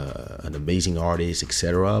being an amazing artist,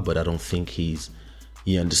 etc. But I don't think he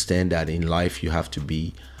understands that in life you have to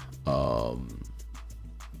be,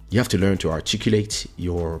 you have to learn to articulate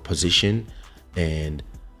your position, and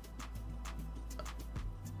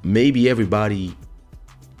maybe everybody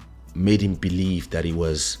made him believe that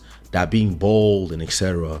that being bold and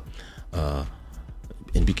etc.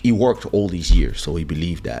 And he worked all these years, so he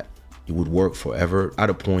believed that it would work forever. At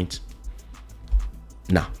a point,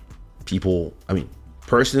 nah.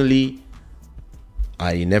 Personally,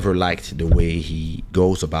 I never liked the way he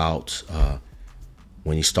goes about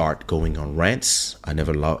when he start going on rants. I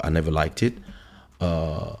never liked it.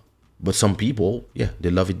 But some people, yeah, they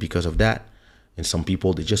love it because of that, and some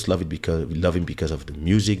people they just love him because of the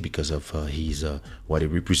music, because of he's what he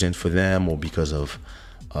represents for them, or because of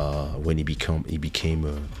when he became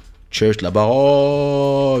a church la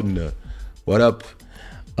baronne. What up?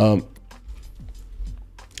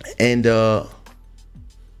 And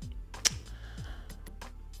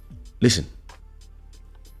listen,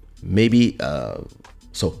 maybe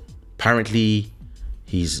so apparently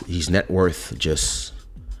his net worth just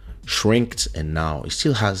shrinked, and now he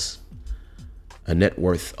still has a net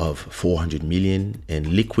worth of 400 million, and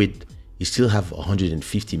liquid he still have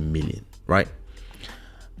 150 million, right?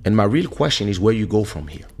 And my real question is where you go from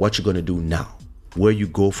here. What you gonna do now? Where you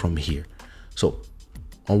go from here? So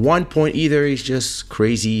on one point, either he's just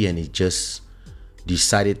crazy and he just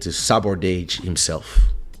decided to sabotage himself,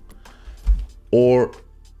 or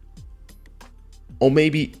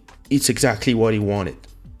maybe it's exactly what he wanted.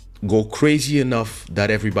 Go crazy enough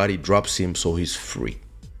that everybody drops him so he's free,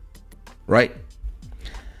 right?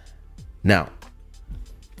 Now,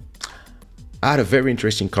 I had a very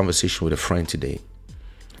interesting conversation with a friend today,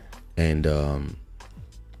 and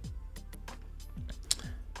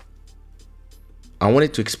I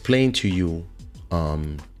wanted to explain to you,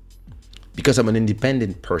 because I'm an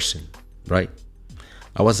independent person, right?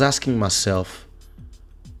 I was asking myself,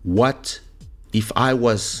 what if I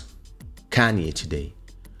was Kanye today?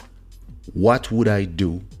 What would I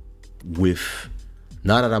do with,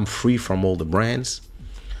 now that I'm free from all the brands,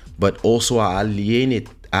 but also I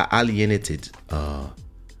alienated a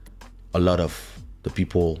lot of the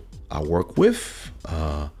people I work with,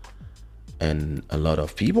 and a lot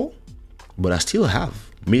of people, but I still have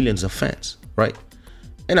millions of fans, right?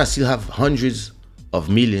 And I still have hundreds of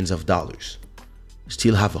millions of dollars.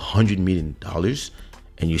 Still have $100 million,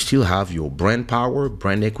 and you still have your brand power,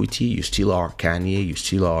 brand equity. You still are Kanye. You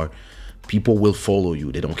still are. People will follow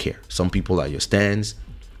you. They don't care. Some people are your stands.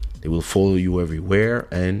 They will follow you everywhere,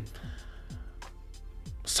 and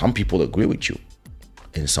some people agree with you,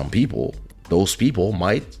 and some people, those people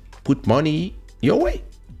might put money your way,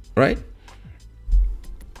 right?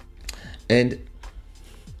 And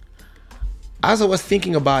as I was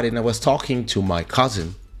thinking about it, and I was talking to my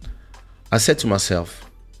cousin, I said to myself,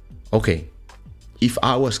 okay, if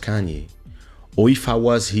I was Kanye, or if I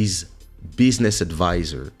was his business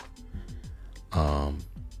advisor,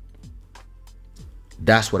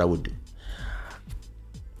 that's what I would do.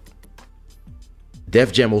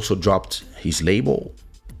 Def Jam also dropped his label,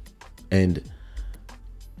 and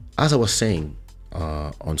as I was saying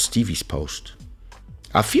on Stevie's post,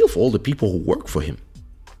 I feel for all the people who work for him,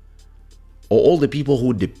 or all the people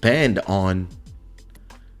who depend on,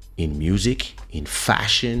 in music, in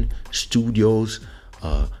fashion, studios,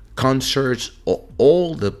 concerts, or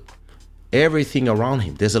everything around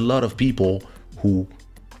him. There's a lot of people who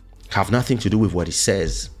have nothing to do with what he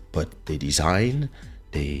says, but they design,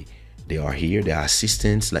 they are here, they're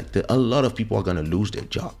assistants. Like a lot of people are gonna lose their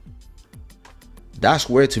job. That's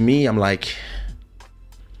where, to me, I'm like,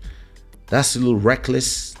 that's a little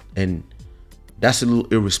reckless, and that's a little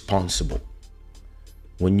irresponsible.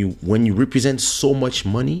 When you represent so much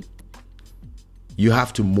money, you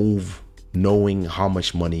have to move knowing how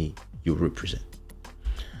much money you represent.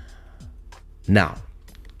 Now,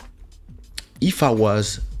 if I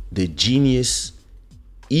was the genius,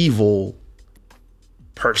 evil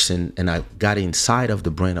person, and I got inside of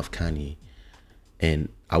the brain of Kanye, and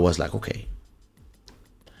I was like, okay,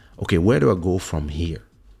 where do I go from here?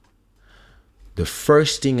 The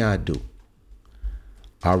first thing I do,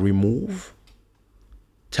 I remove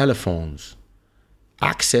telephones,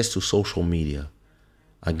 access to social media.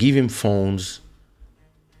 I give him phones,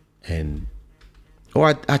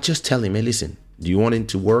 or I just tell him, hey, listen, do you want it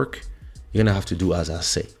to work? You're gonna have to do as I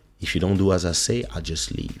say. If you don't do as I say, I'll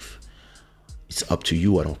just leave. It's up to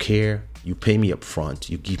you. I don't care. You pay me up front.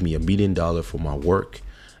 You give me $1 million for my work,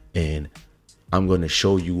 and I'm gonna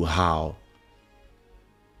show you how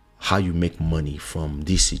you make money from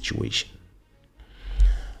this situation.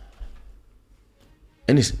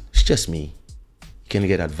 And listen, it's just me. You can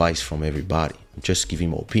get advice from everybody. I'm just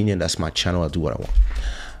giving my opinion. That's my channel. I'll do what I want.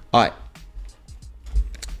 All right.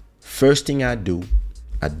 First thing I do,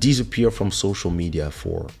 I disappear from social media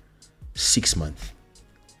for 6 months.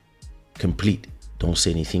 Complete. Don't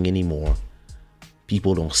say anything anymore.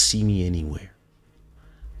 People don't see me anywhere.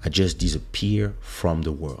 I just disappear from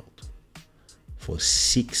the world for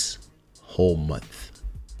 6 whole months.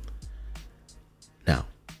 Now,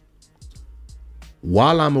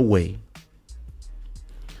 while I'm away,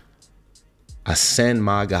 I send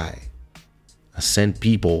my guy. I send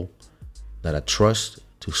people that I trust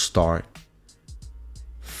to start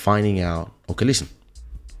finding out, okay, listen,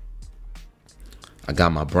 I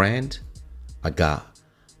got my brand, I got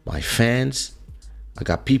my fans, I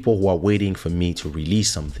got people who are waiting for me to release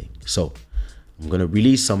something. So I'm gonna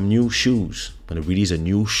release some new shoes. I'm gonna release a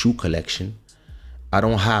new shoe collection.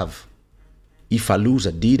 If I lose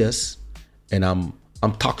Adidas, and I'm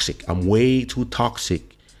toxic. I'm way too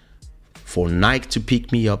toxic for Nike to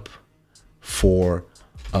pick me up, for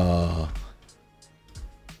Petit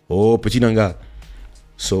Nanga.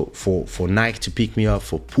 So for Nike to pick me up,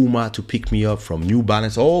 for Puma to pick me up, from New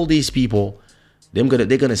Balance, all these people, they're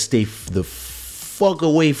gonna stay the fuck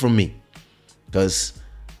away from me. Because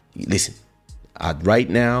listen, right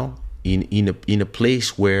now in a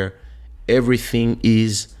place where everything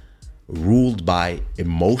is ruled by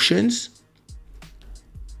emotions,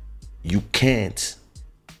 you can't.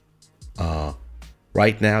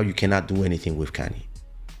 Right now, you cannot do anything with Kanye.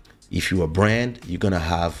 If you're a brand, you're gonna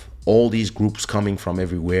have all these groups coming from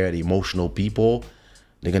everywhere. The emotional people,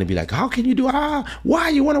 they're gonna be like, "How can you do? Why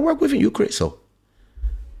you want to work with him? You crazy?" So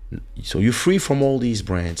you're free from all these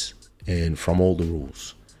brands and from all the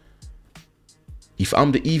rules. If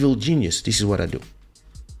I'm the evil genius, this is what I do.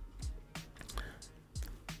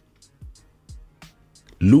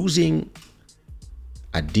 Losing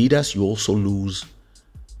Adidas, you also lose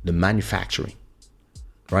the manufacturing,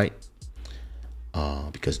 right?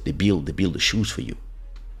 Because they build the shoes for you.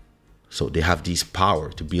 So they have this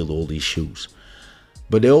power to build all these shoes.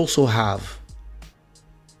 But they also have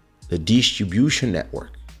the distribution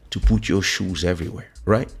network to put your shoes everywhere,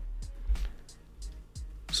 right?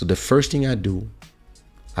 So the first thing I do,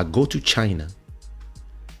 I go to China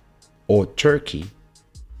or Turkey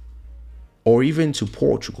or even to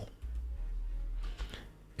Portugal.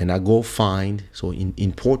 And I go find, so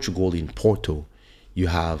in Portugal, in Porto, you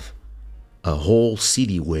have a whole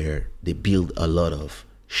city where they build a lot of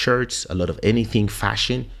shirts, a lot of anything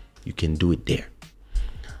fashion. You can do it there.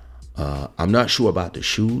 I'm not sure about the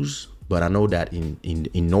shoes, but I know that in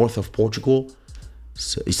north of Portugal,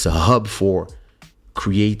 it's a hub for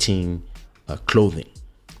creating clothing.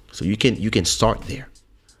 So you can start there.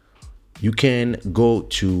 You can go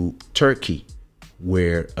to Turkey,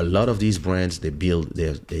 where a lot of these brands, they build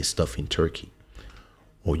their stuff in Turkey.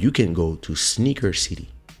 Or you can go to Sneaker City.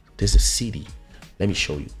 There's a city. Let me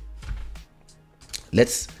show you.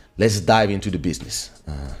 Let's dive into the business.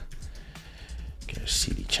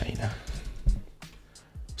 City, China.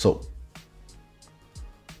 So,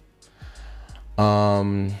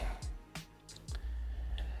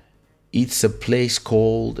 it's a place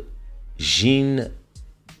called Xinjiang,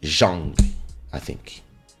 I think.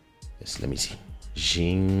 Yes, let me see.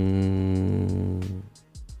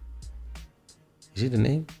 Is it the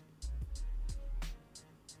name?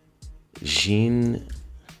 Xinjiang.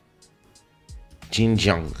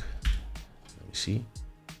 Let me see.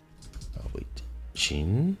 Oh wait.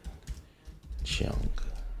 Xinjiang,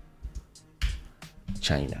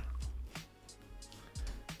 China.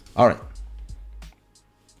 All right.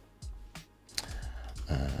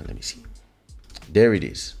 Let me see. There it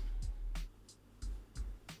is.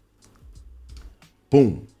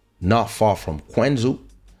 Boom. Not far from Quanzhou.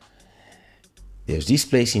 There's this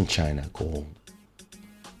place in China called.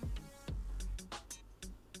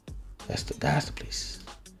 That's the place.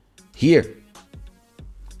 Here,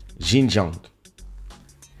 Xinjiang.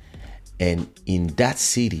 And in that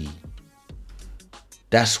city,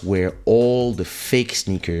 that's where all the fake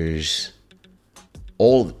sneakers,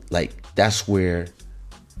 that's where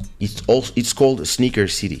it's called a sneaker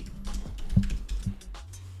city.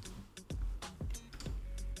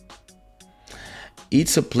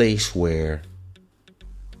 It's a place where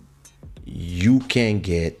you can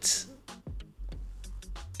get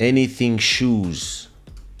anything shoes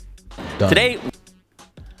done. Today,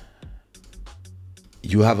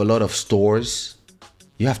 you have a lot of stores.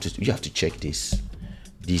 You have to check this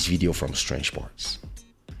video from Strange Parts.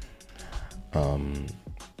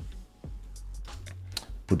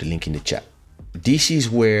 Put the link in the chat. This is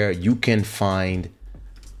where you can find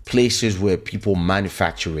places where people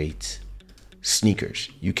manufacture sneakers.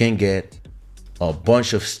 You can get a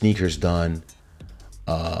bunch of sneakers done,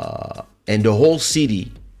 and the whole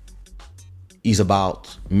city is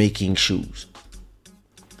about making shoes.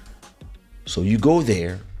 So you go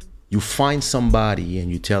there, you find somebody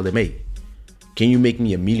and you tell them, hey, can you make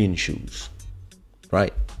me 1 million shoes?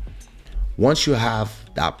 Right? Once you have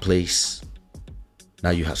that place,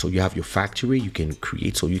 now you have your factory, you can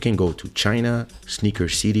create. So you can go to China, Sneaker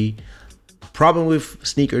City. The problem with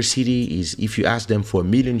Sneaker City is if you ask them for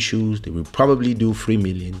 1 million shoes, they will probably do 3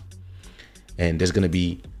 million. and there's going to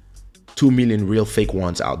be 2 million real fake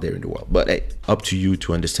ones out there in the world. But hey, up to you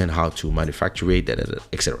to understand how to manufacture it,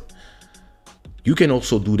 etc. You can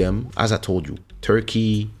also do them, as I told you,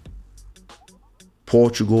 Turkey,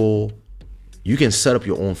 Portugal. You can set up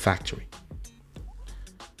your own factory.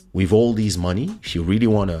 With all these money, if you really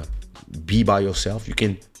want to be by yourself, you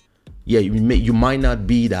can, you might not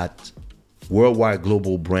be that worldwide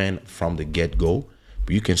global brand from the get-go,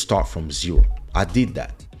 but you can start from zero. I did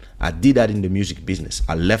that in the music business.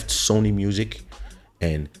 I left Sony Music,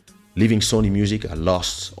 and leaving Sony Music, I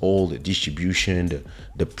lost all the distribution,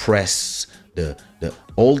 the press, the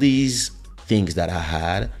all these things that I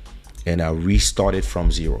had, and I restarted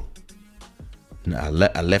from zero. And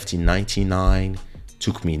I left in 99.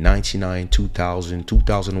 Took me 99, 2000,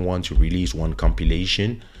 2001 to release one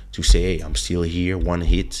compilation to say, hey, I'm still here. One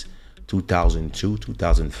hit. 2002,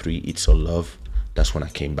 2003, It's a Love. That's when I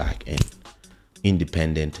came back, and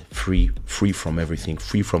independent, free from everything,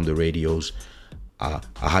 free from the radios. I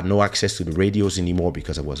had no access to the radios anymore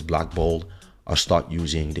because I was blackballed. I'll start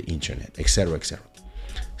using the internet, etc., etc.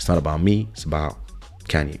 It's not about me. It's about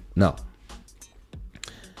Kanye. Now,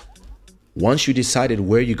 once you decided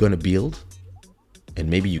where you're going to build, and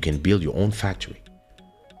maybe you can build your own factory.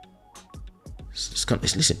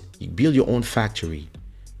 Listen, you build your own factory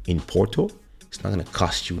in Porto, it's not going to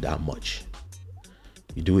cost you that much.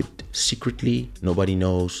 You do it secretly, nobody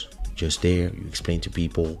knows, just there, you explain to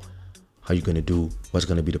people how you're going to do, what's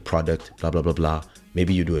going to be the product, blah, blah, blah, blah.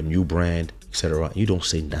 Maybe you do a new brand, etc. You don't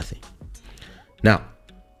say nothing. Now,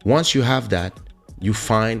 once you have that, you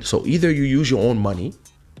find, so either you use your own money,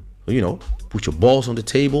 put your balls on the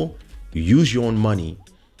table, you use your own money,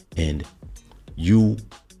 and you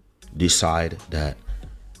decide that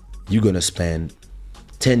you're going to spend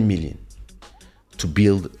 10 million to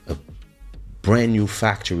build a brand new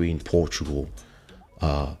factory in Portugal,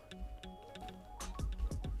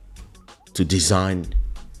 to design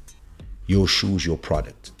your shoes, your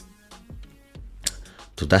product.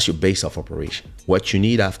 So that's your base of operation. What you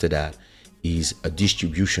need after that is a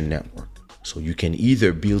distribution network. So you can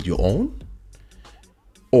either build your own,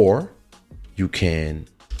 or you can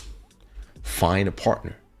find a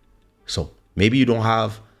partner. So maybe you don't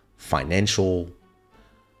have financial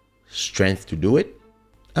strength to do it.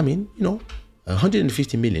 I mean,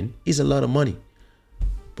 150 million is a lot of money.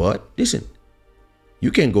 But listen,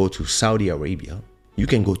 you can go to Saudi Arabia, you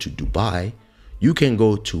can go to Dubai, you can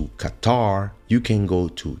go to Qatar, you can go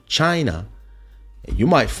to China, and you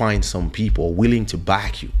might find some people willing to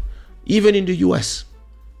back you. Even in the US,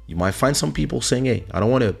 you might find some people saying, hey, I don't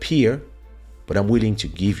want to appear, but I'm willing to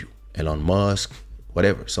give you. Elon Musk,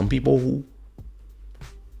 whatever. Some people who,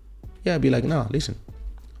 be like, nah, listen,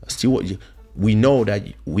 we know that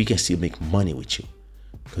we can still make money with you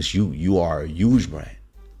because you are a huge brand.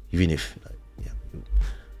 Even if,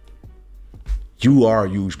 you are a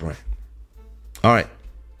huge brand. All right.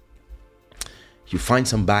 You find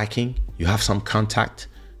some backing, you have some contact,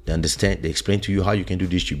 they explain to you how you can do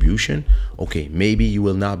distribution. Okay, maybe you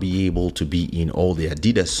will not be able to be in all the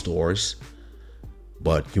Adidas stores,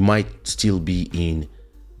 but you might still be in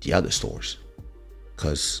the other stores,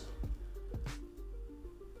 because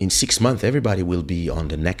in 6 months, everybody will be on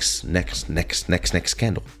the next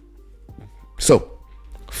scandal. So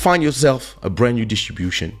find yourself a brand new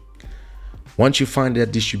distribution. Once you find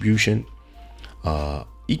that distribution,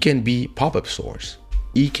 it can be pop-up stores.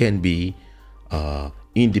 It can be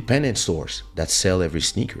independent stores that sell every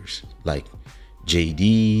sneakers, like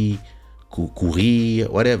JD, Courir,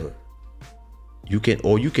 whatever. You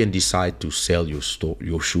can decide to sell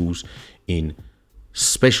your shoes in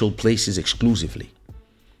special places exclusively.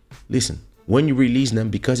 Listen, when you release them,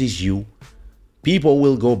 because it's you, people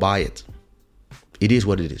will go buy it. It is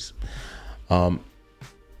what it is.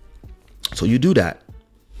 So you do that,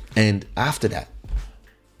 and after that,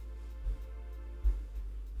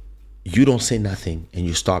 you don't say nothing and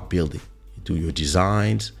you start building. You do your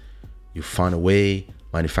designs, you find a way,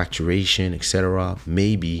 manufacturation, etc.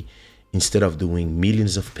 Maybe instead of doing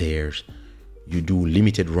millions of pairs, you do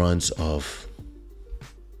limited runs of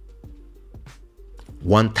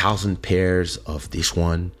 1,000 pairs of this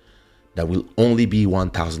one. That will only be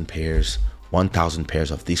 1,000 pairs, 1,000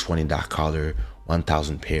 pairs of this one in that color,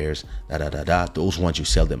 1,000 pairs, Those ones you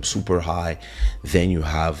sell them super high. Then you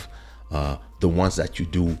have the ones that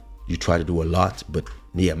you try to do a lot, but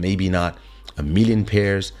maybe not 1 million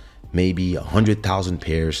pairs, maybe 100,000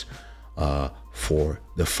 pairs for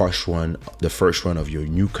the first run of your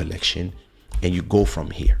new collection, and you go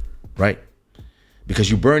from here, right? Because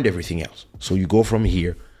you burned everything else, so you go from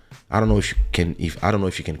here. I don't know if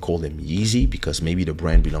you can call them Yeezy, because maybe the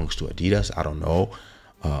brand belongs to Adidas. I don't know.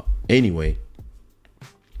 Anyway,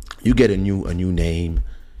 You get a new name.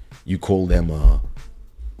 You call them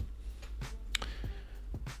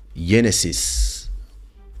Genesis.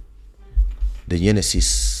 The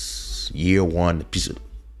Genesis year one episode.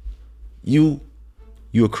 You're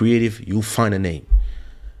creative. You find a name.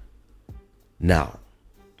 Now,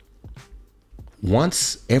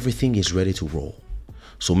 once everything is ready to roll,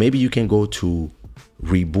 so maybe you can go to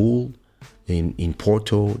Rebull in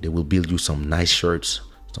Porto. They will build you some nice shirts,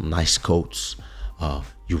 some nice coats.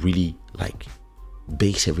 You really like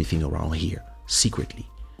base everything around here secretly.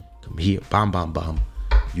 Come here, bam, bam, bam.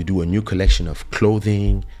 You do a new collection of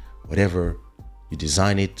clothing, whatever. You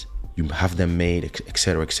design it, you have them made,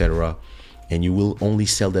 etc., etc., and you will only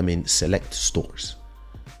sell them in select stores.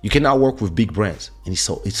 You can now work with big brands, and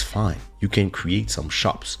it's fine. You can create some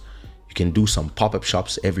shops. You can do some pop-up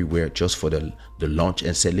shops everywhere just for the launch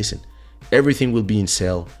and say, listen, everything will be in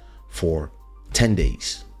sale for 10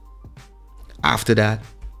 days. After that,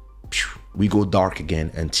 we go dark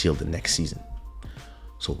again until the next season.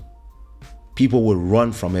 So people will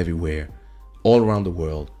run from everywhere, all around the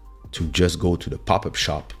world, to just go to the pop-up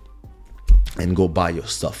shop and go buy your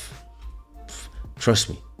stuff. Trust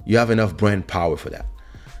me, you have enough brand power for that.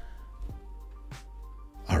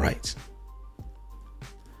 All right.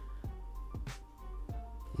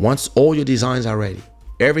 Once all your designs are ready,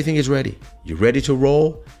 everything is ready, you're ready to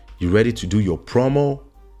roll, you're ready to do your promo.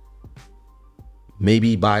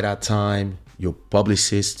 Maybe by that time, your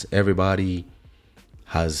publicist, everybody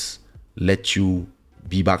has let you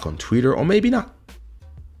be back on Twitter, or maybe not.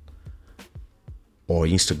 Or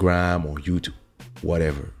Instagram or YouTube,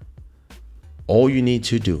 whatever. All you need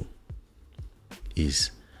to do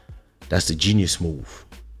is, that's the genius move.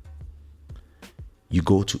 You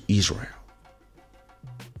go to Israel.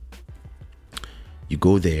 You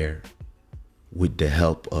go there with the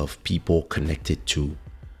help of people connected to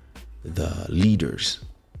the leaders,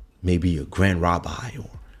 maybe a grand rabbi or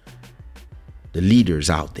the leaders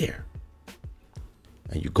out there.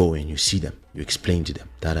 And you go and you see them, you explain to them,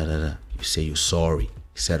 you say you're sorry,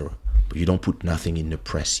 etc. But you don't put nothing in the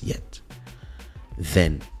press yet.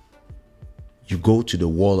 Then you go to the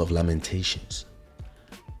wall of lamentations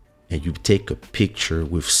and you take a picture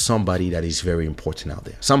with somebody that is very important out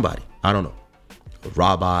there. Somebody, I don't know, a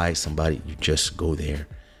rabbi, somebody. You just go there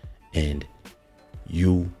and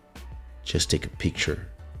you just take a picture.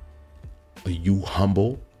 Are you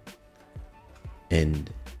humble? And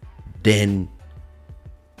then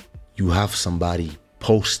you have somebody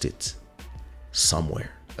post it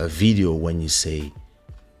somewhere, a video, when you say,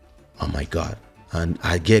 oh my God, and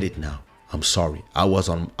I get it now. I'm sorry. I was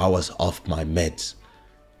off my meds.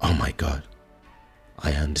 Oh my God.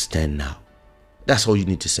 I understand now. That's all you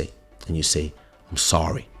need to say. And you say, I'm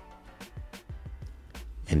sorry.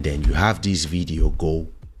 And then you have this video go.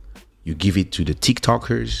 You give it to the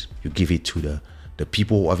TikTokers. You give it to the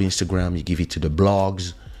people of Instagram. You give it to the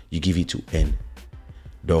blogs. You give it to, and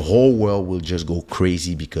the whole world will just go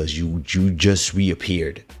crazy because you just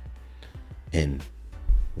reappeared. And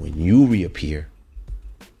when you reappear,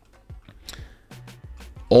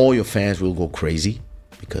 all your fans will go crazy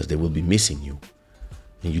because they will be missing you.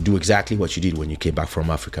 And you do exactly what you did when you came back from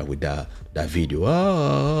Africa with that video.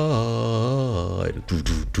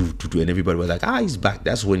 And everybody was like, he's back.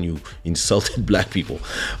 That's when you insulted black people.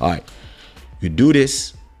 All right. You do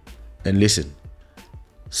this, and listen,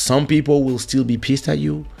 some people will still be pissed at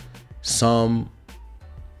you. Some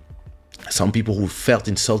people who felt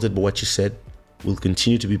insulted by what you said will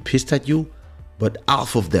continue to be pissed at you, but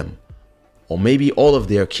half of them, or maybe all of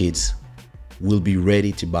their kids, will be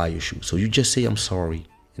ready to buy your shoe. So you just say, I'm sorry,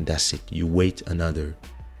 and that's it. You wait another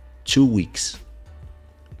 2 weeks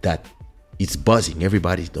that it's buzzing.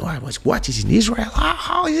 Everybody's doing, I was watching in Israel.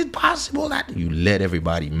 How is it possible that you let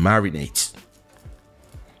everybody marinate?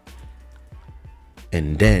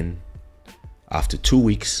 And then after 2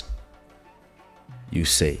 weeks, you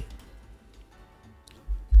say,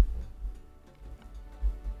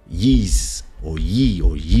 Yeez or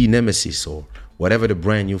Ye Nemesis or whatever the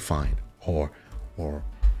brand you find, or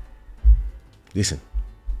listen,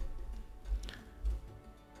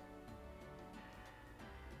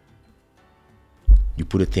 you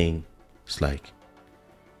put a thing. It's like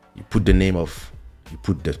you put the name of, you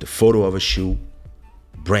put the photo of a shoe,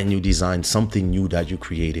 brand new design, something new that you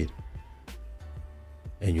created,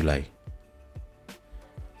 and you like,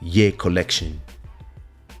 Ye collection,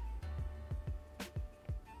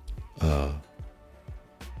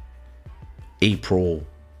 April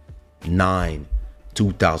 9,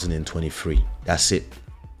 2023. That's it.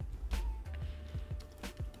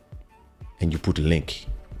 And you put a link,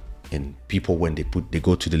 and people, when they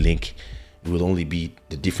go to the link, It will only be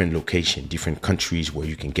the different location, different countries where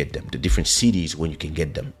you can get them, the different cities where you can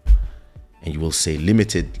get them. And you will say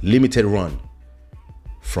limited run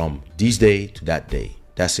from this day to that day.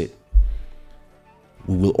 That's it.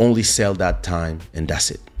 We will only sell that time, and that's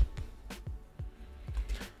it.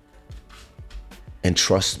 And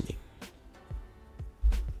trust me,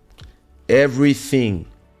 everything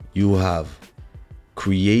you have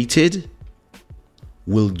created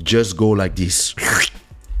will just go like this.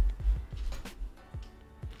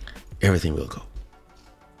 Everything will go.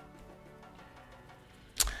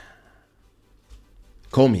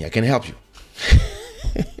 Call me, I can help you.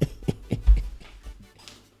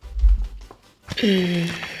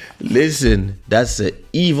 Listen, that's an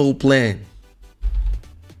evil plan.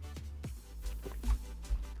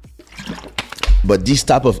 But this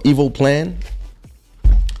type of evil plan,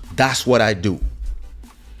 that's what I do.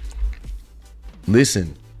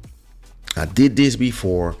 Listen, I did this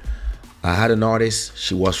before. I had an artist,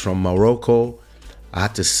 she was from Morocco. I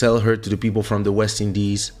had to sell her to the people from the West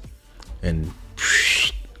Indies. And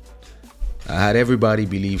I had everybody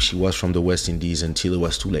believe she was from the West Indies until it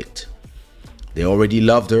was too late. They already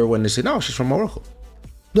loved her when they said, no, she's from Morocco.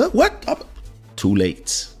 What? Too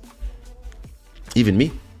late. Even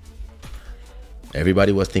me.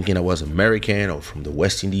 Everybody was thinking I was American or from the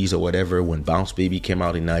West Indies or whatever when Bounce Baby came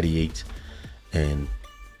out in 98. And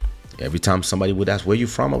every time somebody would ask, where you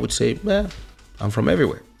from? I would say, well, I'm from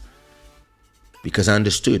everywhere. Because I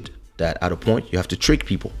understood that at a point you have to trick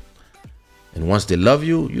people. And once they love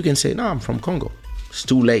you, you can say, no, I'm from Congo. It's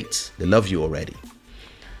too late. They love you already.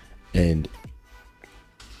 And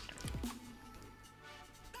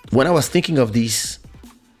when I was thinking of this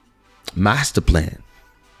master plan,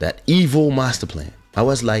 that evil master plan, I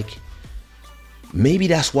was like, maybe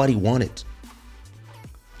that's what he wanted.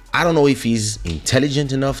 I don't know if he's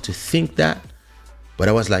intelligent enough to think that, but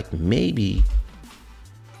I was like, maybe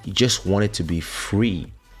he just wanted to be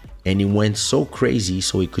free. And he went so crazy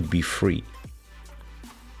so he could be free.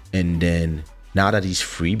 And then now that he's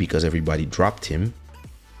free because everybody dropped him,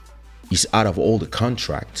 he's out of all the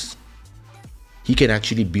contracts. He can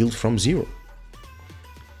actually build from zero.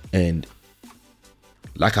 And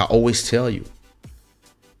like I always tell you,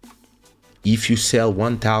 if you sell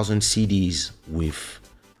 1,000 CDs with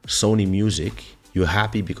Sony Music, you're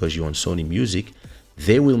happy because you're on Sony Music.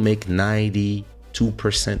 They will make 92%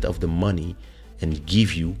 of the money and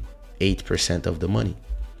give you 8% of the money.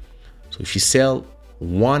 So if you sell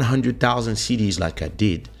 100,000 CDs like I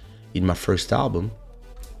did in my first album,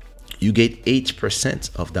 you get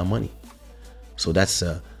 8% of that money. So that's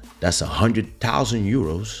 100,000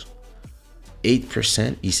 euros.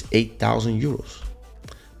 8% is 8,000 euros.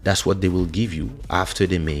 That's what they will give you after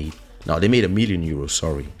they made. Now they made €1 million,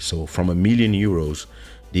 sorry. So from €1 million,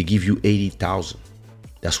 they give you 80,000.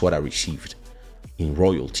 That's what I received in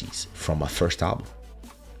royalties from my first album.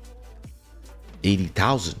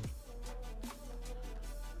 80,000.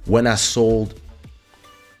 When I sold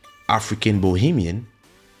African Bohemian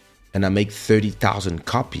and I make 30,000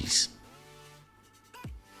 copies.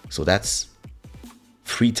 So that's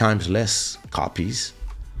 3 times less copies.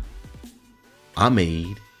 I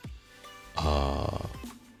made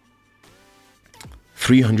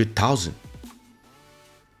 300,000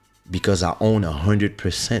 because I own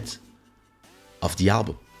 100% of the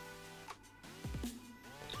album.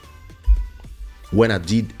 When I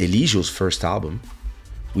did Elisio's first album,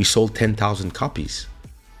 we sold 10,000 copies.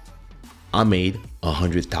 I made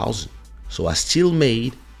 100,000. So I still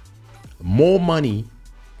made more money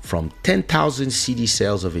from 10,000 CD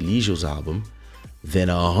sales of Elisio's album than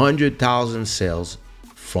 100,000 sales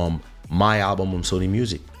from my album on Sony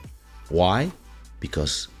Music. Why?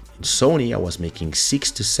 Because in Sony, I was making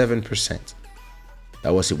 6 to 7%.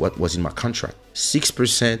 That was what was in my contract.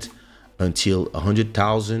 6% until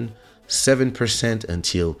 100,000, 7%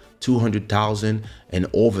 until 200,000, and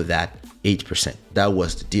over that, 8%. That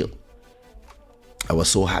was the deal. I was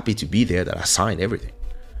so happy to be there that I signed everything.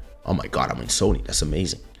 Oh my God, I'm in Sony. That's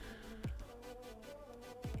amazing.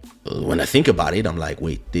 When I think about it, I'm like,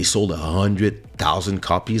 wait, they sold 100,000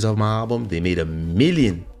 copies of my album. They made $1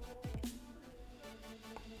 million.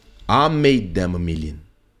 I made them $1 million.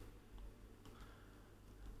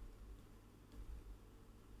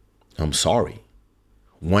 I'm sorry.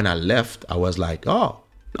 When I left, I was like, oh,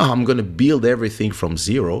 no, I'm going to build everything from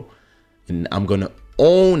zero and I'm going to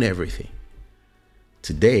own everything.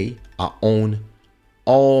 Today, I own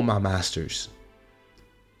all my masters.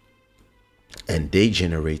 And they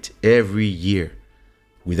generate every year,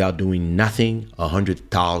 without doing nothing,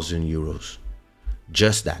 100,000 euros.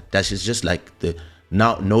 Just that. That's just like the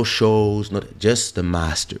no shows, not just the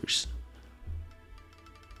masters.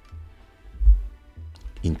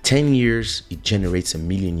 In 10 years, it generates €1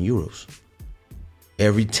 million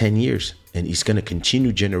every 10 years. And it's going to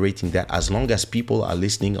continue generating that as long as people are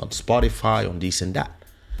listening on Spotify, on this and that.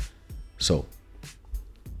 So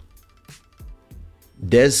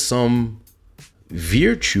there's some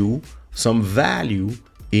virtue, some value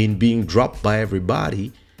in being dropped by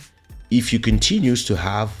everybody if you continues to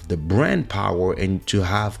have the brand power and to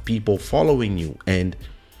have people following you. And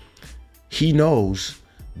he knows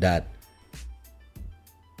that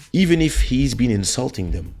even if he's been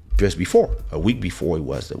insulting them just before, a week before it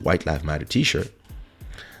was the White Lives Matter t-shirt,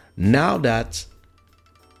 now that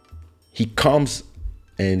he comes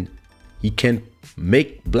and he can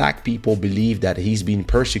make black people believe that he's been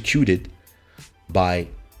persecuted by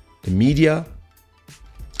the media,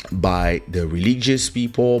 by the religious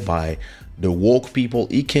people, by the woke people.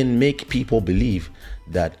 He can make people believe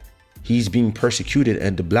that he's being persecuted,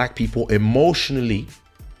 and the black people emotionally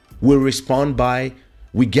will respond by,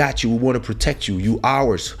 we got you, we want to protect you, you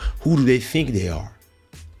ours. Who do they think they are?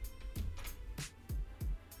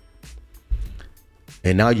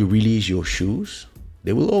 And now you release your shoes,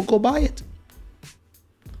 they will all go buy it.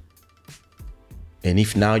 And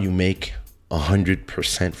if now you make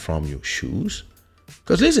 100% from your shoes,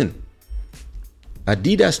 because listen,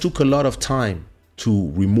 Adidas took a lot of time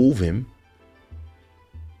to remove him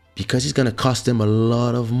because it's going to cost them a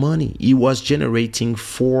lot of money. He was generating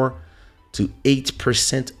 4 to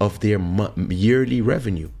 8% of their yearly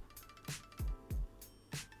revenue.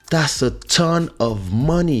 That's a ton of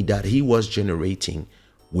money that he was generating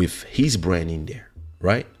with his brand in there,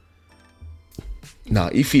 right? Now,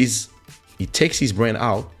 if he takes his brand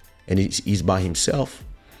out and he's by himself,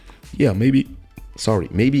 yeah, maybe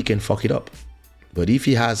he can fuck it up. But if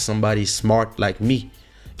he has somebody smart like me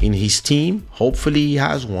in his team, hopefully he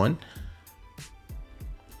has one,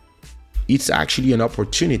 it's actually an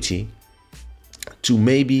opportunity to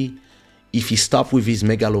maybe, if he stop with his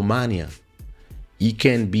megalomania, he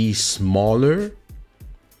can be smaller.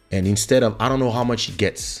 And instead of, I don't know how much he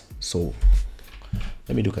gets. So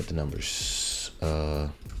let me look at the numbers.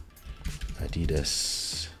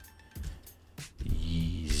 Adidas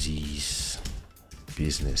Yeezys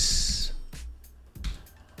business.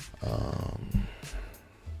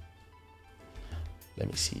 Let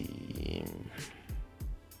me see.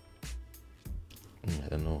 I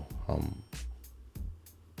don't know.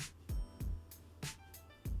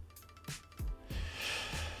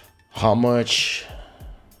 How much?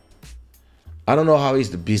 I don't know how is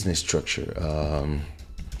the business structure.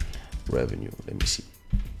 Revenue. Let me see.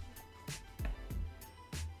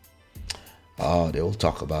 They will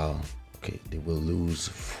talk about, okay, they will lose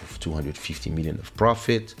 250 million of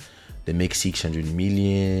profit. They make 600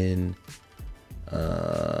 million.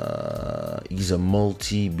 It's a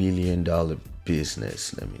multi-billion-dollar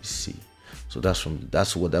business. Let me see. So that's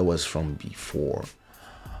what that was from before.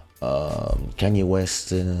 Kanye West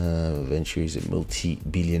venture is a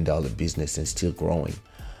multi-billion-dollar business and still growing.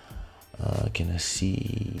 Can I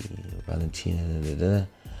see Valentina?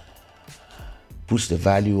 Puts the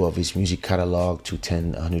value of his music catalog to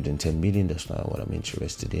 110 million. That's not what I'm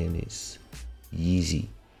interested in. It's Yeezy.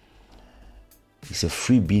 It's a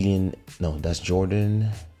 3 billion. No, that's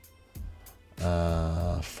Jordan.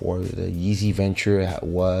 For the Yeezy venture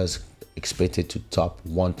was expected to top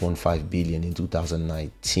 1.5 billion in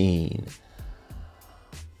 2019.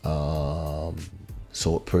 So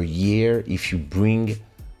per year, if you bring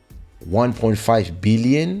 1.5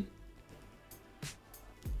 billion,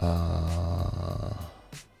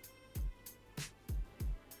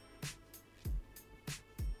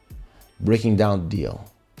 breaking down the deal.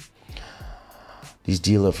 This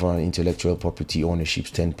deal from an intellectual property ownership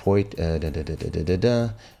standpoint,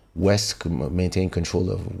 West maintain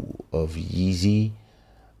control of Yeezy,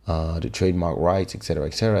 the trademark rights, etc.,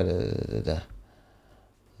 etc.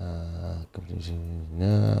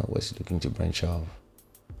 West looking to branch off.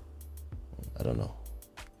 I don't know.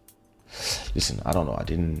 Listen, I don't know. I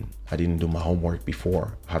didn't do my homework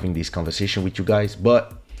before having this conversation with you guys,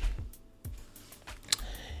 but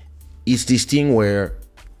it's this thing where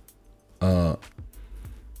I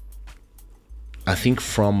think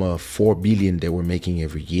from 4 billion they were making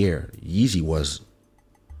every year, Yeezy was,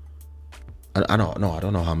 I don't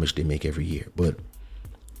know how much they make every year, but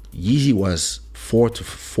Yeezy was 4 to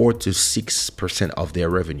 6% of their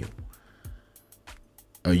revenue.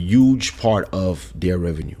 A huge part of their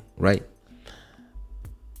revenue, right?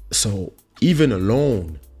 So even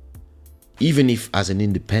alone, even if as an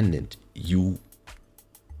independent, you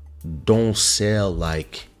don't sell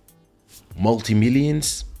like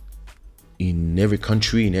multi-millions in every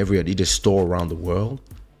country, in every Adidas store around the world,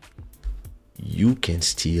 you can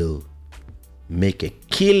still make a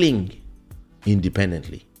killing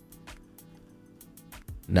independently.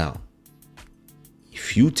 Now,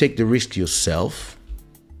 if you take the risk yourself,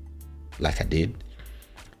 like I did,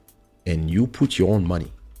 and you put your own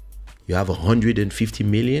money, you have 150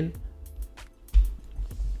 million,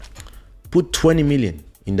 put 20 million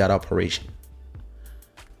in that operation.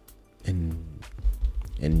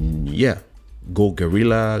 And yeah, go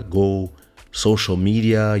guerrilla, go social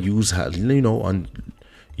media, use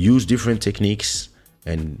different techniques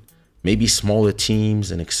and maybe smaller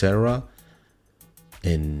teams and etc.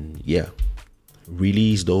 And yeah,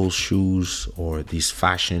 release those shoes or this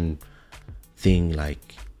fashion thing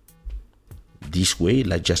like this way,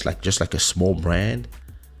 like just like a small brand.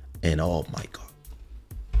 And oh my God,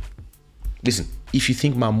 listen, if you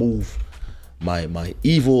think my move, my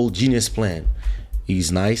evil genius plan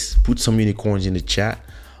is nice, put some unicorns in the chat.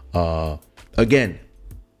 Again,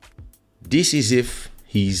 this is if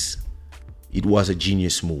it was a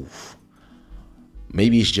genius move.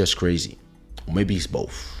 Maybe it's just crazy, or maybe it's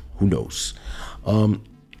both. Who knows? I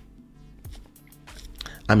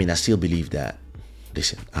still believe that.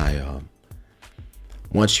 Listen,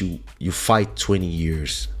 once you fight 20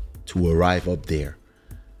 years to arrive up there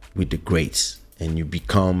with the greats, and you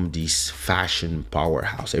become this fashion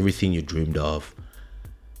powerhouse, everything you dreamed of,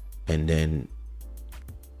 and then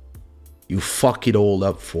you fuck it all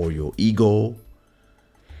up for your ego.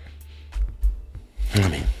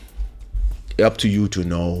 Up to you to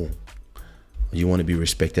know. You want to be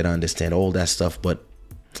respected, I understand all that stuff, but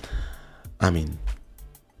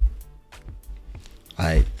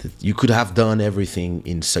you could have done everything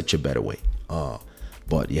in such a better way.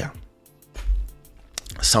 But yeah,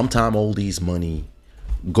 sometime all these money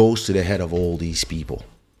goes to the head of all these people.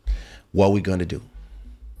 What are we gonna do?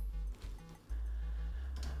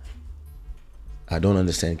 I don't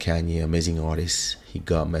understand Kanye, amazing artist. He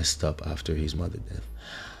got messed up after his mother's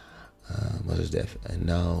death, and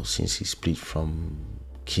now since he split from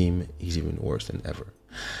Kim, he's even worse than ever.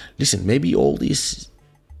 Listen, maybe all this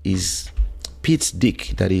is Pete's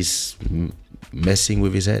dick that is messing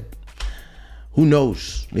with his head. Who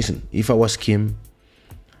knows? Listen, if I was Kim,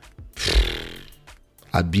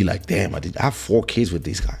 I'd be like, damn, I have 4 kids with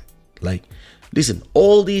this guy. Like, listen,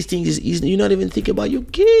 all these things you're not even thinking about your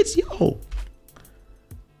kids, yo.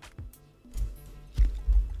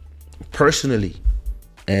 Personally,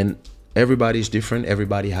 and everybody's different.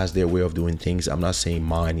 Everybody has their way of doing things. I'm not saying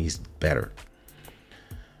mine is better.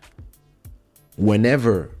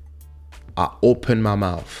 Whenever I open my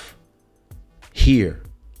mouth here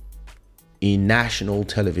in national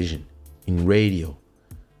television, in radio,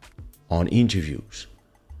 on interviews,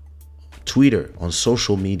 Twitter, on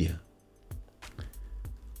social media,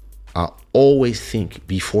 I always think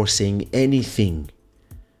before saying anything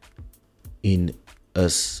in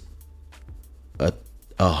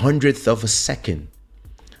a hundredth of a second,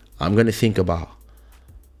 I'm going to think about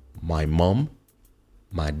my mom,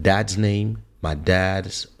 my dad's name, my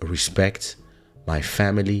dad's respect, my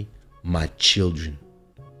family, my children.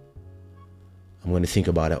 I'm going to think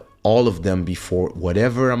about all of them before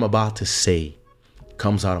whatever I'm about to say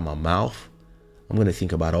comes out of my mouth. I'm going to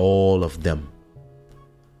think about all of them.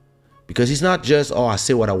 Because it's not just, I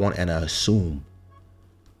say what I want and I assume.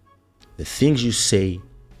 The things you say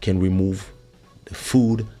can remove the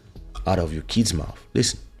food out of your kid's mouth.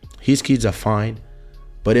 Listen, his kids are fine,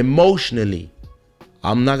 but emotionally,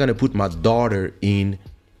 I'm not going to put my daughter in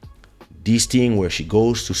this thing where she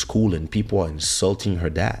goes to school and people are insulting her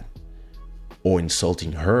dad or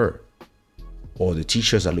insulting her, or the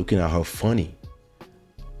teachers are looking at her funny.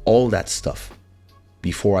 All that stuff.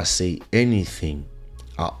 Before I say anything,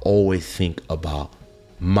 I always think about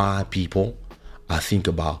my people. I think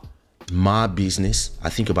about my business. I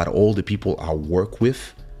think about all the people I work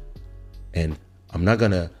with. And I'm not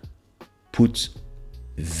going to put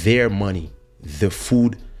their money, the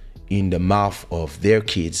food in the mouth of their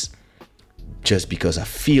kids just because I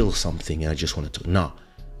feel something and I just want to. No,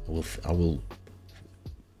 I will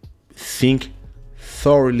think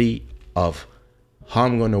thoroughly of how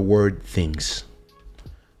I'm going to word things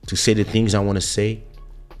to say the things I want to say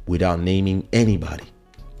without naming anybody,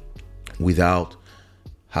 without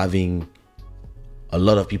having a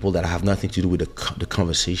lot of people that have nothing to do with the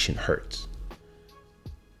conversation hurt.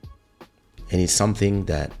 And it's something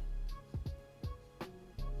that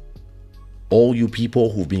all you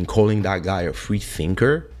people who've been calling that guy a free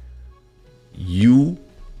thinker, you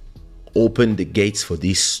open the gates for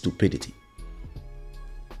this stupidity.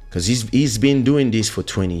 Because he's been doing this for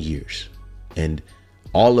 20 years. And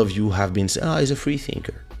all of you have been saying, he's a free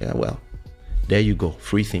thinker. Yeah, well, there you go,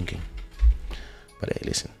 free thinking. But hey,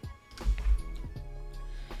 listen.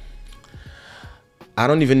 I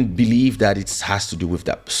don't even believe that it has to do with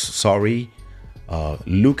that. Sorry.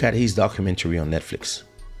 Look at his documentary on Netflix.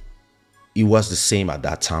 It was the same at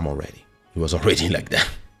that time already. It was already like that.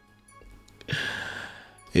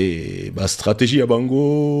 Ma stratégie à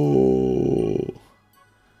bango.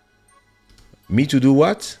 Me to do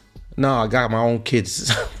what? No, I got my own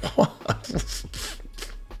kids.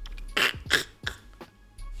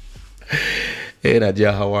 Hey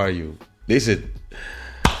Nadia, how are you? Listen,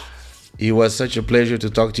 it was such a pleasure to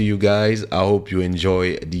talk to you guys. I hope you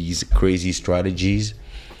enjoy these crazy strategies.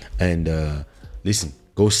 And listen,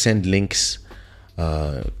 go send links.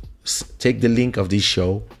 Take the link of this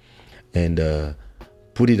show and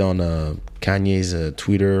put it on Kanye's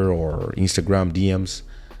Twitter or Instagram DMs,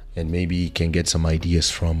 and maybe you can get some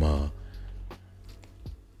ideas from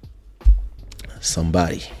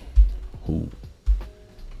somebody who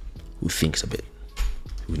thinks a bit.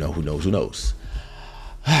 Who knows.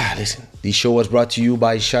 Listen, this show was brought to you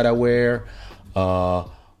by Shada.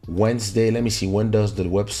 Wednesday. Let me see. When does the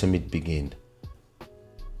Web Summit begin?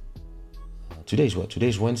 Today's what?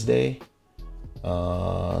 Today's Wednesday.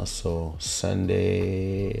 So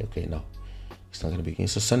Sunday. Okay, no, it's not gonna begin.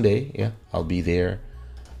 So Sunday, yeah, I'll be there.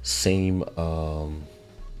 Same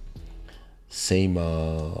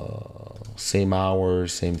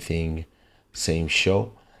hours, same thing, same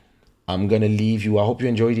show. I'm gonna leave you. I hope you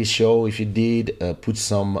enjoyed this show. If you did, put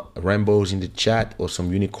some rainbows in the chat or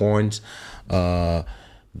some unicorns.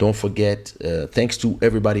 Don't forget, thanks to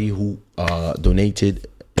everybody who donated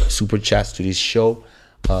super chats to this show.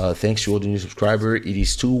 Thanks to all the new subscribers. It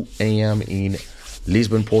is 2 a.m. in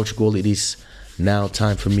Lisbon, Portugal. It is now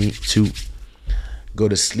time for me to go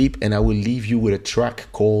to sleep, and I will leave you with a track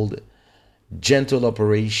called Gentle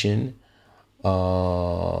Operation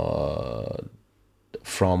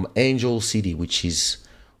from Angel City, which is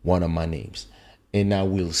one of my names. And I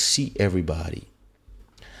will see everybody.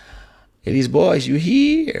 It is, boys, you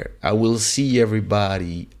here. I will see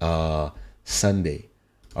everybody Sunday.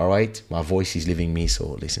 All right, my voice is leaving me,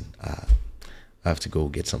 so listen, I have to go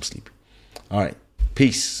get some sleep. All right,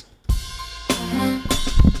 peace.